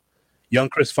well. Young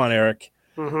Chris Von Erich.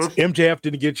 MJF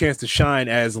didn't get a chance to shine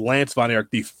as Lance Von Erich,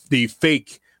 the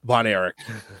fake Von Erich.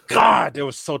 God, that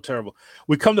was so terrible.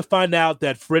 We come to find out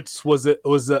that Fritz was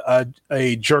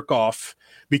a jerk off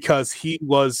because he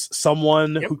was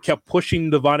someone who kept pushing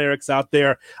the Von Erichs out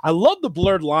there. I love the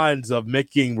blurred lines of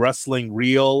making wrestling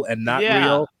real and not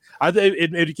real.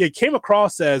 It came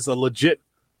across as a legit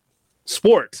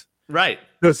sport. Right.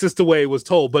 That's just the way it was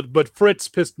told. But Fritz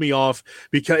pissed me off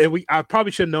because I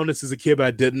probably should have known this as a kid, but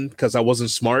I didn't because I wasn't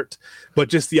smart. But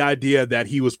just the idea that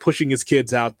he was pushing his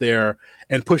kids out there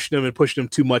and pushing them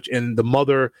too much, and the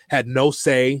mother had no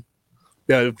say.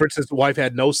 Fritz's wife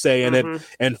had no say in it,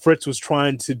 and Fritz was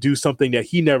trying to do something that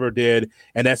he never did,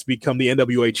 and that's become the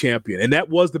NWA champion. And that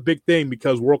was the big thing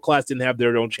because World Class didn't have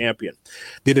their own champion.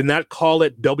 They did not call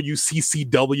it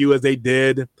WCCW as they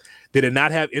did. They did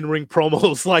not have in-ring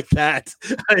promos like that.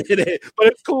 But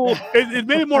it's cool. It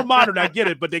made it more modern. I get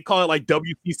it, but they call it like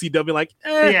WCCW. Like,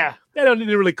 they didn't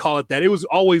really call it that. It was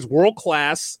always World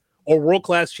Class or World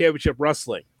Class Championship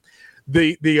Wrestling.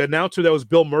 The announcer that was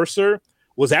Bill Mercer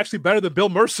was actually better than Bill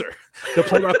Mercer, the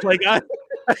play-by-play guy.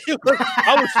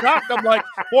 I was shocked. I'm like,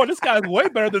 boy, this guy's way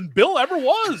better than Bill ever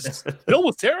was. Bill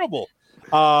was terrible.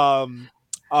 And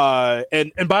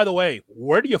by the way,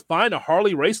 where do you find a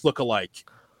Harley Race lookalike?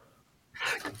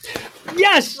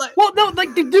 Yes. Well, no,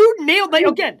 like the dude nailed. Like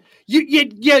again, you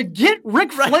get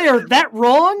Ric Flair that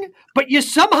wrong, but you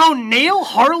somehow nail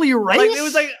Harley Race. Like, it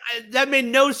was like that made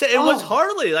no sense. It was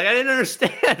Harley. Like I didn't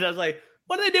understand. I was like,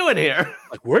 what are they doing here?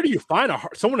 Like, where do you find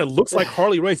someone that looks like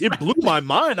Harley Race? It blew my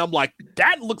mind. I'm like,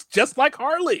 that looks just like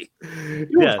Harley.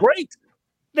 It was great.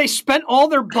 They spent all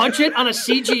their budget on a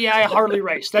CGI Harley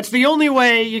Race. That's the only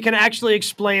way you can actually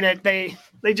explain it. They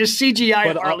just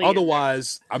CGI Harley.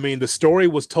 Otherwise, I mean, the story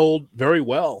was told very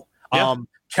well. Yeah.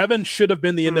 Kevin should have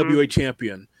been the NWA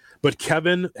champion, but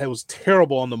Kevin was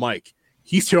terrible on the mic.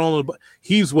 He's terrible.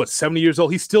 He's 70 years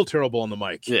old. He's still terrible on the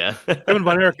mic. Yeah. Kevin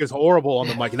Von Erich is horrible on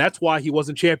the mic, and that's why he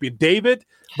wasn't champion. David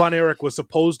Von Erich was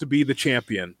supposed to be the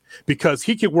champion because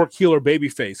he could work heel or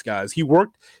babyface, guys. He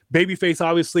worked babyface,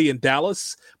 obviously, in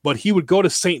Dallas, but he would go to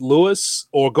St. Louis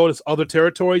or go to other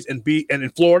territories and in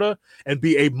Florida and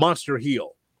be a monster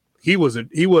heel. He was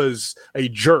a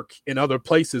jerk in other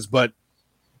places, but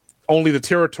only the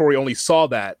territory only saw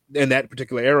that in that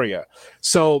particular area.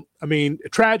 So, I mean, a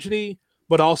tragedy,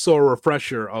 but also a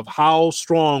refresher of how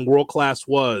strong World Class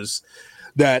was,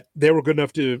 that they were good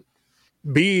enough to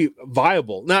be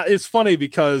viable. Now, it's funny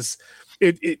because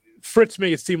Fritz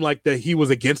made it seem like that he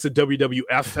was against the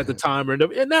WWF at the time,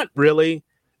 and not really.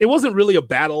 It wasn't really a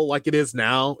battle like it is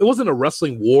now. It wasn't a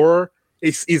wrestling war.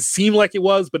 It seemed like it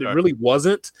was, but it really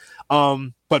wasn't.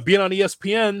 But being on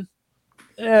ESPN,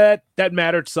 that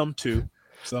mattered some too.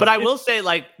 So, but I will say,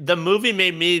 like, the movie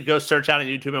made me go search out on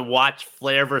YouTube and watch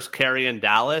Flair versus Kerry in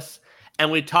Dallas.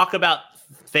 And we talk about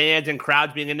fans and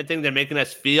crowds being into things they're making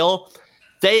us feel.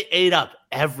 They ate up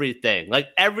everything. Like,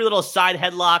 every little side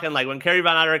headlock. And, like, when Kerry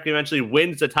Von Erich eventually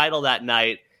wins the title that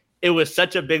night, it was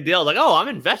such a big deal. Like, oh, I'm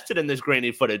invested in this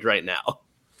grainy footage right now.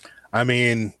 I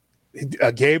mean,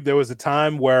 Gabe, there was a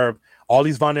time where all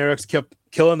these Von Erichs kept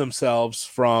killing themselves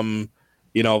from...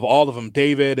 of all of them,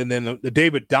 David, and then the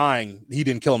David dying, he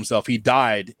didn't kill himself. He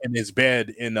died in his bed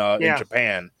in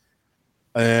Japan.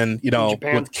 And,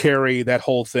 with Kerry, that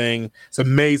whole thing, it's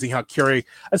amazing how Kerry,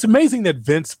 it's amazing that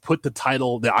Vince put the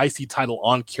IC title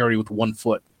on Kerry with 1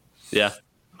 foot. Yeah.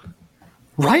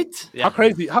 Right? Yeah. How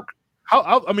crazy.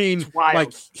 I mean,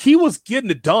 like, he was getting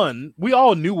it done. We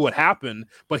all knew what happened,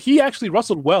 but he actually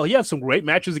wrestled well. He had some great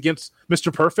matches against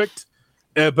Mr. Perfect.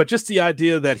 But just the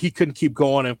idea that he couldn't keep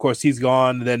going, and of course he's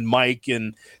gone, and then Mike,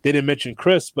 and they didn't mention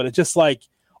Chris, but it's just like,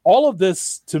 all of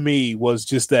this to me was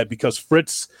just that because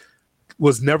Fritz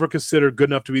was never considered good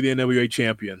enough to be the NWA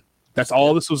champion. That's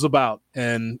all this was about.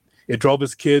 And it drove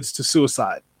his kids to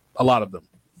suicide. A lot of them.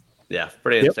 Yeah,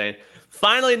 pretty insane.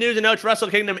 Finally, news and notes. Wrestle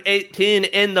Kingdom 18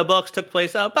 in the books took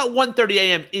place about 1:30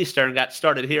 a.m. Eastern. Got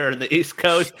started here in the East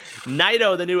Coast.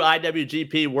 Naito, the new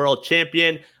IWGP World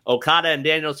Champion. Okada and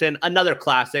Danielson, another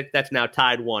classic. That's now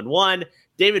tied 1-1.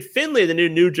 David Finlay, the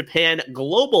New Japan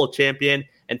Global Champion.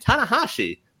 And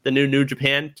Tanahashi, the New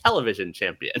Japan Television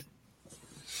Champion.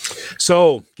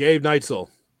 So, Gabe Neitzel,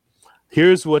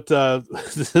 here's what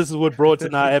this is what Browitz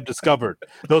and I have discovered.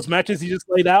 Those matches he just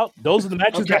laid out, those are the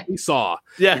matches that we saw.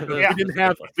 Yeah, we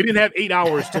didn't have 8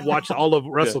 hours to watch all of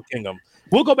Wrestle Kingdom.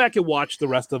 We'll go back and watch the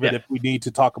rest of it if we need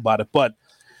to talk about it. But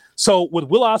so with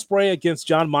Will Ospreay against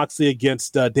Jon Moxley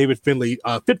against David Finlay,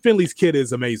 Fit Finlay's kid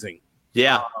is amazing.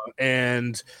 Yeah.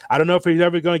 And I don't know if he's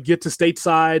ever going to get to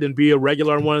stateside and be a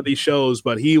regular on one of these shows,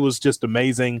 but he was just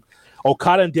amazing.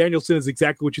 Okada and Danielson is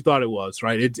exactly what you thought it was,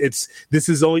 right?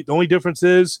 The only difference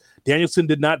is Danielson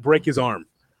did not break his arm.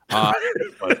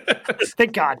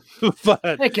 Thank God.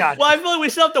 Thank God. Well, I feel like we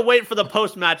still have to wait for the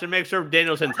post-match and make sure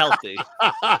Danielson's healthy.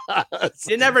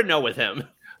 You never know with him.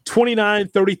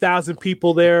 30,000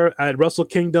 people there at Wrestle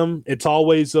Kingdom. It's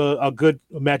always a good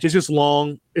match. It's just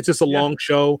long. It's just a long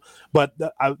show. But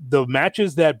the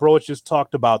matches that Browitz just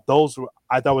talked about, those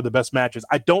I thought were the best matches.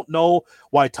 I don't know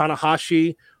why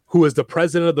Tanahashi, who is the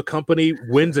president of the company,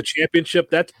 wins a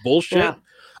championship. That's bullshit. Yeah.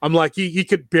 I'm like, he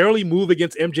could barely move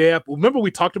against MJF. Remember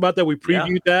we talked about that? We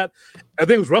previewed that. I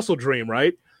think it was Wrestle Dream,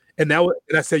 right? And I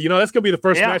said, that's going to be the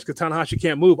first match because Tanahashi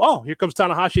can't move. Oh, here comes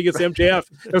Tanahashi against MJF.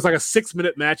 It was like a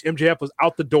 6-minute match. MJF was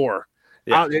out the door,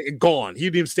 gone. He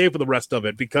didn't even stay for the rest of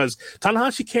it because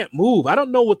Tanahashi can't move. I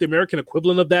don't know what the American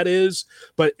equivalent of that is,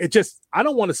 but I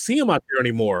don't want to see him out there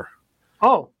anymore.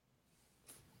 Oh,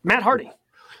 Matt Hardy.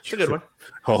 It's a good one.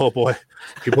 Oh, boy.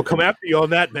 People come after you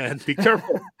on that, man. Be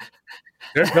careful.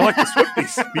 They're like the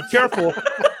Swifties. Be careful.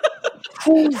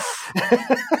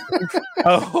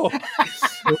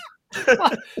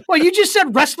 Well, you just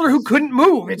said wrestler who couldn't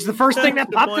move. It's the first thing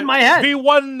that popped in my head.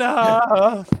 V1.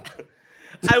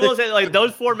 I will say, like,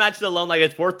 those 4 matches alone, like,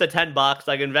 it's worth the $10.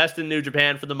 Like, invest in New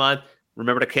Japan for the month.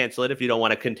 Remember to cancel it if you don't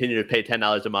want to continue to pay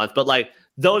 $10 a month. But, like,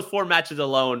 those 4 matches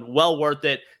alone, well worth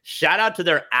it. Shout out to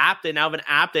their app. They now have an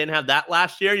app. They didn't have that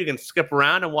last year. You can skip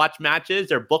around and watch matches.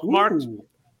 They're bookmarked. Ooh.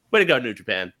 Way to go, New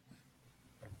Japan.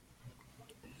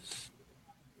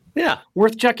 Yeah.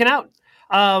 Worth checking out.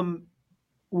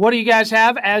 What do you guys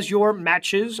have as your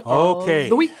matches of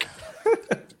the week?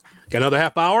 Got another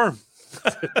half hour?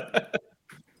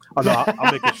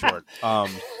 I'll make it short.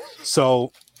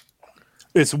 So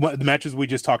it's the matches we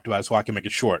just talked about, so I can make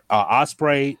it short.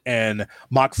 Ospreay and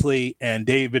Moxley and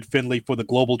David Finlay for the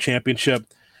Global Championship.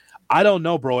 I don't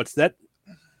know, bro. It's that.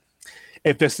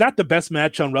 If it's not the best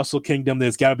match on Wrestle Kingdom,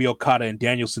 there's got to be Okada and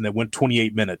Danielson that went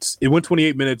 28 minutes. It went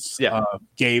 28 minutes,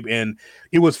 Gabe, and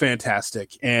it was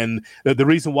fantastic. And the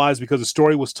reason why is because the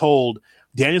story was told.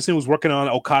 Danielson was working on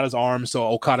Okada's arm, so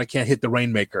Okada can't hit the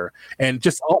Rainmaker. And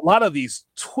just a lot of these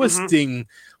twisting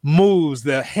moves,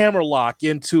 the hammerlock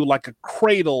into like a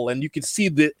cradle, and you can see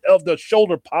the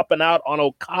shoulder popping out on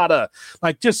Okada.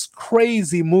 Like just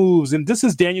crazy moves. And this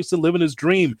is Danielson living his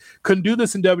dream. Couldn't do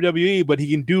this in WWE, but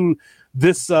he can do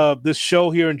this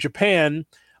show here in Japan.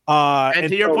 And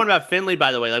to your point about Finlay,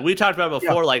 by the way, like we talked about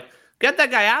before, like get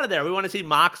that guy out of there. We want to see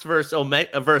Mox versus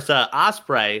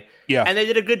Ospreay. Yeah. And they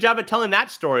did a good job of telling that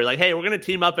story. Like, hey, we're going to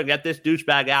team up and get this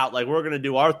douchebag out. Like, we're going to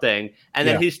do our thing. And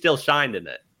then he still shined in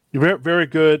it. Very, very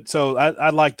good. So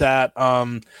I like that.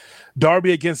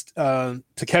 Darby against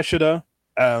Takeshita,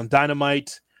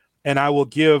 Dynamite. And I will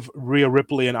give Rhea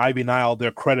Ripley and Ivy Nile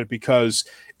their credit because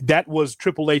that was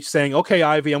Triple H saying, okay,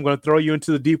 Ivy, I'm going to throw you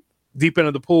into the deep end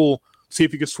of the pool. See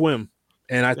if you can swim.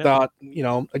 And I thought,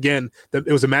 again, that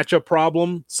it was a matchup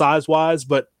problem size-wise,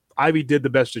 but Ivy did the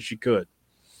best that she could.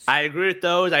 I agree with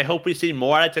those. I hope we see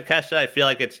more out of Takeshita. I feel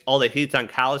like it's all the heat's on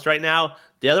Callis right now.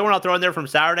 The other one I'll throw in there from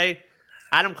Saturday,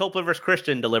 Adam Copeland versus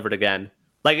Christian delivered again.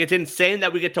 Like, it's insane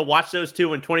that we get to watch those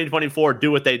two in 2024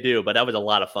 do what they do, but that was a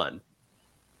lot of fun.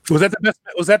 Was that the best?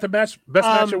 Was that the best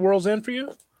match at World's End for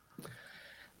you?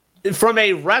 From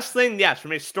a wrestling, yes.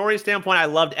 From a story standpoint, I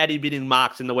loved Eddie beating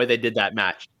Mox in the way they did that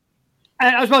match.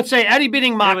 I was about to say, Eddie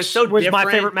beating Mox was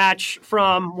my favorite match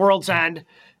from World's End.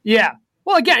 Yeah.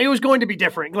 Well, again, it was going to be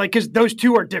different, like, because those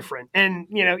two are different, and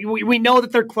we know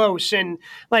that they're close, and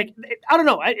like, I don't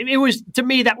know, it was, to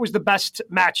me, that was the best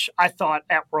match I thought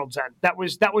at World's End. That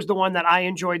was the one that I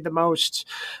enjoyed the most.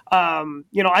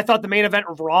 I thought the main event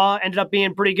of Raw ended up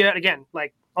being pretty good. Again,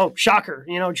 like, oh, shocker,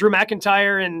 Drew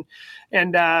McIntyre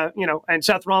and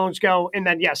Seth Rollins go, and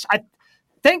then yes,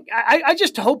 I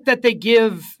just hope that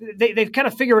they've kind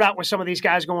of figured out with some of these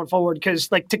guys going forward,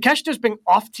 because like Takeshita's been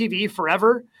off TV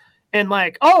forever. And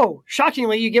like, oh,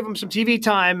 shockingly, you give him some TV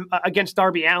time against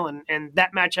Darby Allin, and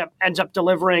that matchup ends up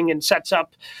delivering and sets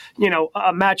up,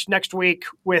 a match next week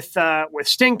with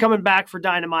Sting coming back for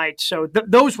Dynamite. So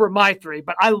those were my three.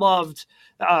 But I loved,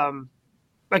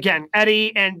 again,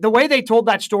 Eddie, and the way they told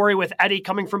that story with Eddie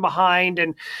coming from behind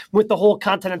and with the whole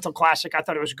Continental Classic. I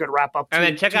thought it was a good wrap up. And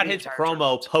then check out his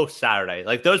promo post Saturday.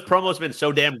 Like, those promos have been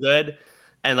so damn good,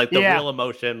 and like the real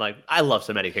emotion. Like, I love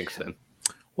some Eddie Kingston.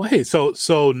 Wait, so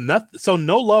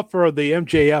no love for the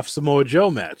MJF Samoa Joe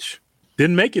match.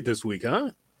 Didn't make it this week,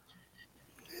 huh?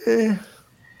 Good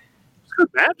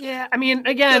match. Yeah, I mean,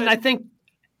 again, I think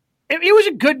it was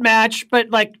a good match, but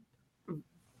like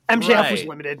MJF was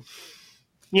limited.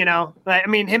 I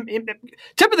mean, him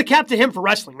tip of the cap to him for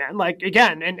wrestling, man. Like,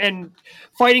 again, and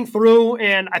fighting through.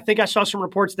 And I think I saw some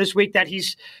reports this week that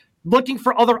he's looking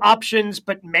for other options,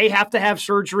 but may have to have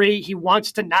surgery. He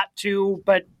wants to not to,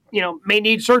 but may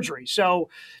need surgery. So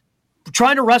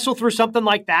trying to wrestle through something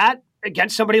like that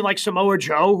against somebody like Samoa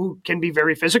Joe, who can be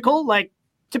very physical, like,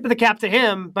 tip of the cap to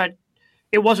him, but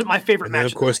it wasn't my favorite match. And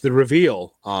then, of course, the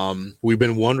reveal. We've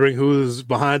been wondering who's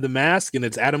behind the mask, and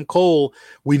it's Adam Cole.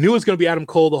 We knew it was going to be Adam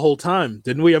Cole the whole time,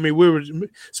 didn't we? I mean, we were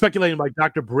speculating like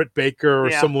Dr. Britt Baker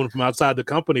or someone from outside the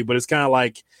company, but it's kind of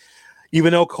like,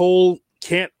 even though Cole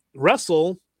can't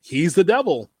wrestle, he's the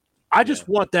devil. I just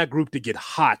want that group to get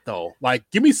hot, though. Like,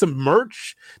 give me some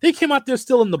merch. They came out there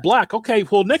still in the black. Okay,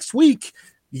 well, next week,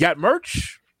 you got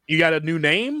merch? You got a new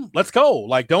name? Let's go.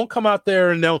 Like, don't come out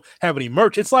there and don't have any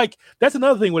merch. It's like, that's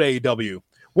another thing with AEW.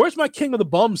 Where's my King of the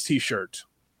Bums t-shirt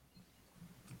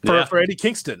for Eddie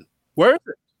Kingston? Where is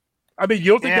it? I mean,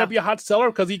 you don't think that'd be a hot seller?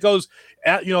 Because he goes,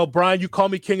 Brian, you call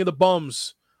me King of the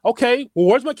Bums. Okay, well,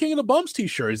 where's my King of the Bums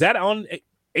t-shirt? Is that on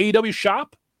AEW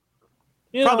shop?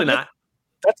 Probably not.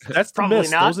 That's the miss.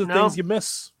 Those are the things you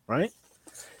miss, right?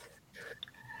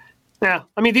 Yeah,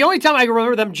 I mean, the only time I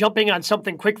remember them jumping on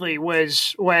something quickly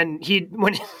was when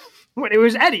it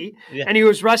was Eddie and he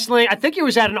was wrestling. I think he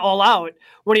was at an All Out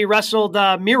when he wrestled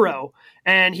Miro,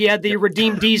 and he had the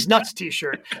Redeem D's Nuts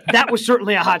t-shirt. That was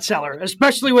certainly a hot seller,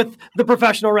 especially with the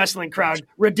professional wrestling crowd.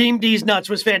 Redeem D's Nuts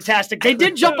was fantastic. They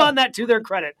did jump on that to their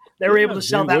credit. They were able to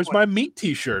sell that. Where's my meat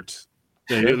t-shirt?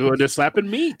 They're slapping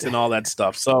meat and all that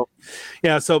stuff. So,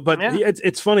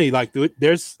 it's funny. Like,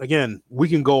 there's, again, we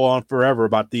can go on forever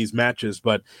about these matches,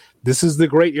 but this is the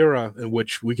great era in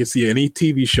which we can see any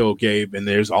TV show, Gabe, and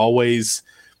there's always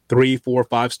 3, 4,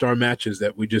 5-star matches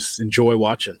that we just enjoy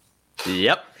watching.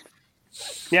 Yep.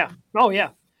 Yeah. Oh,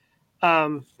 yeah.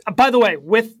 By the way,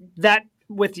 with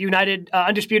United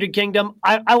Undisputed Kingdom,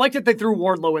 I like that they threw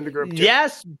Wardlow in the group too.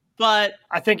 Yes, but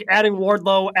I think adding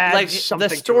Wardlow adds like something.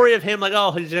 The story of him, like,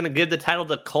 oh, he's going to give the title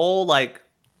to Cole. Like,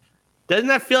 doesn't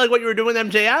that feel like what you were doing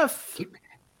with MJF?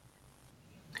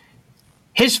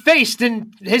 His face to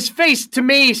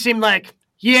me seemed like,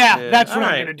 that's what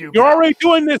I'm going to do. You're already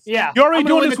doing this. Yeah, you're already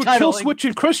doing this with Kill Switch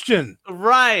and Christian,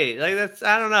 right? Like, that's,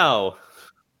 I don't know.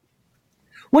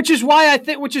 Which is why I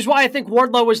think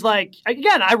Wardlow was like,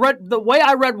 again, the way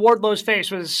I read Wardlow's face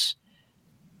was,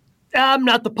 I'm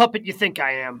not the puppet you think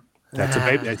I am. That's a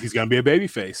baby. He's going to be a baby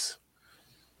face.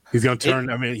 He's going to turn.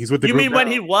 He's with the. You group mean now. when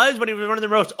he was one of the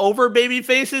most over baby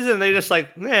faces, and they just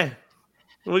like, we can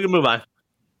move on.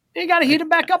 You got to heat him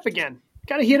back up again.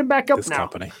 Got to heat him back up this now.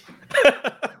 Company.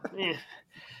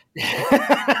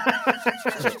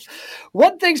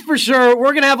 One thing's for sure,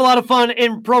 we're going to have a lot of fun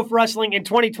in pro wrestling in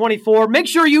 2024. Make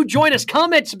sure you join us.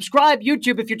 Comment, subscribe,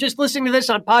 YouTube. If you're just listening to this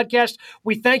on podcast,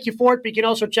 we thank you for it. But you can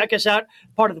also check us out.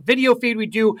 Part of the video feed we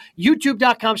do,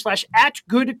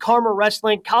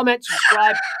 youtube.com/@GoodKarmaWrestling. Comment,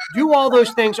 subscribe, do all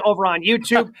those things over on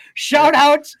YouTube. Shout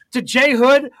out to Jay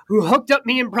Hood, who hooked up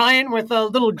me and Brian with a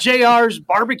little JR's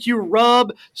barbecue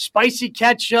rub, spicy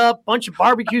ketchup, bunch of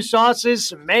barbecue sauces,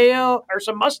 some mayo, or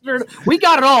some mustard. We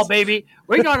got it all, baby.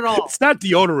 We got it all. It's not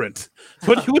deodorant.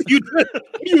 What are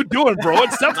you doing, bro?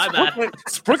 Stop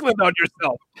sprinkling on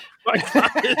yourself.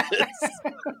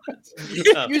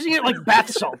 Using it like bath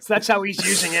salts. That's how he's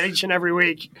using it each and every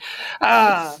week.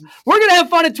 We're going to have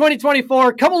fun in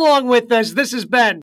 2024. Come along with us. This has been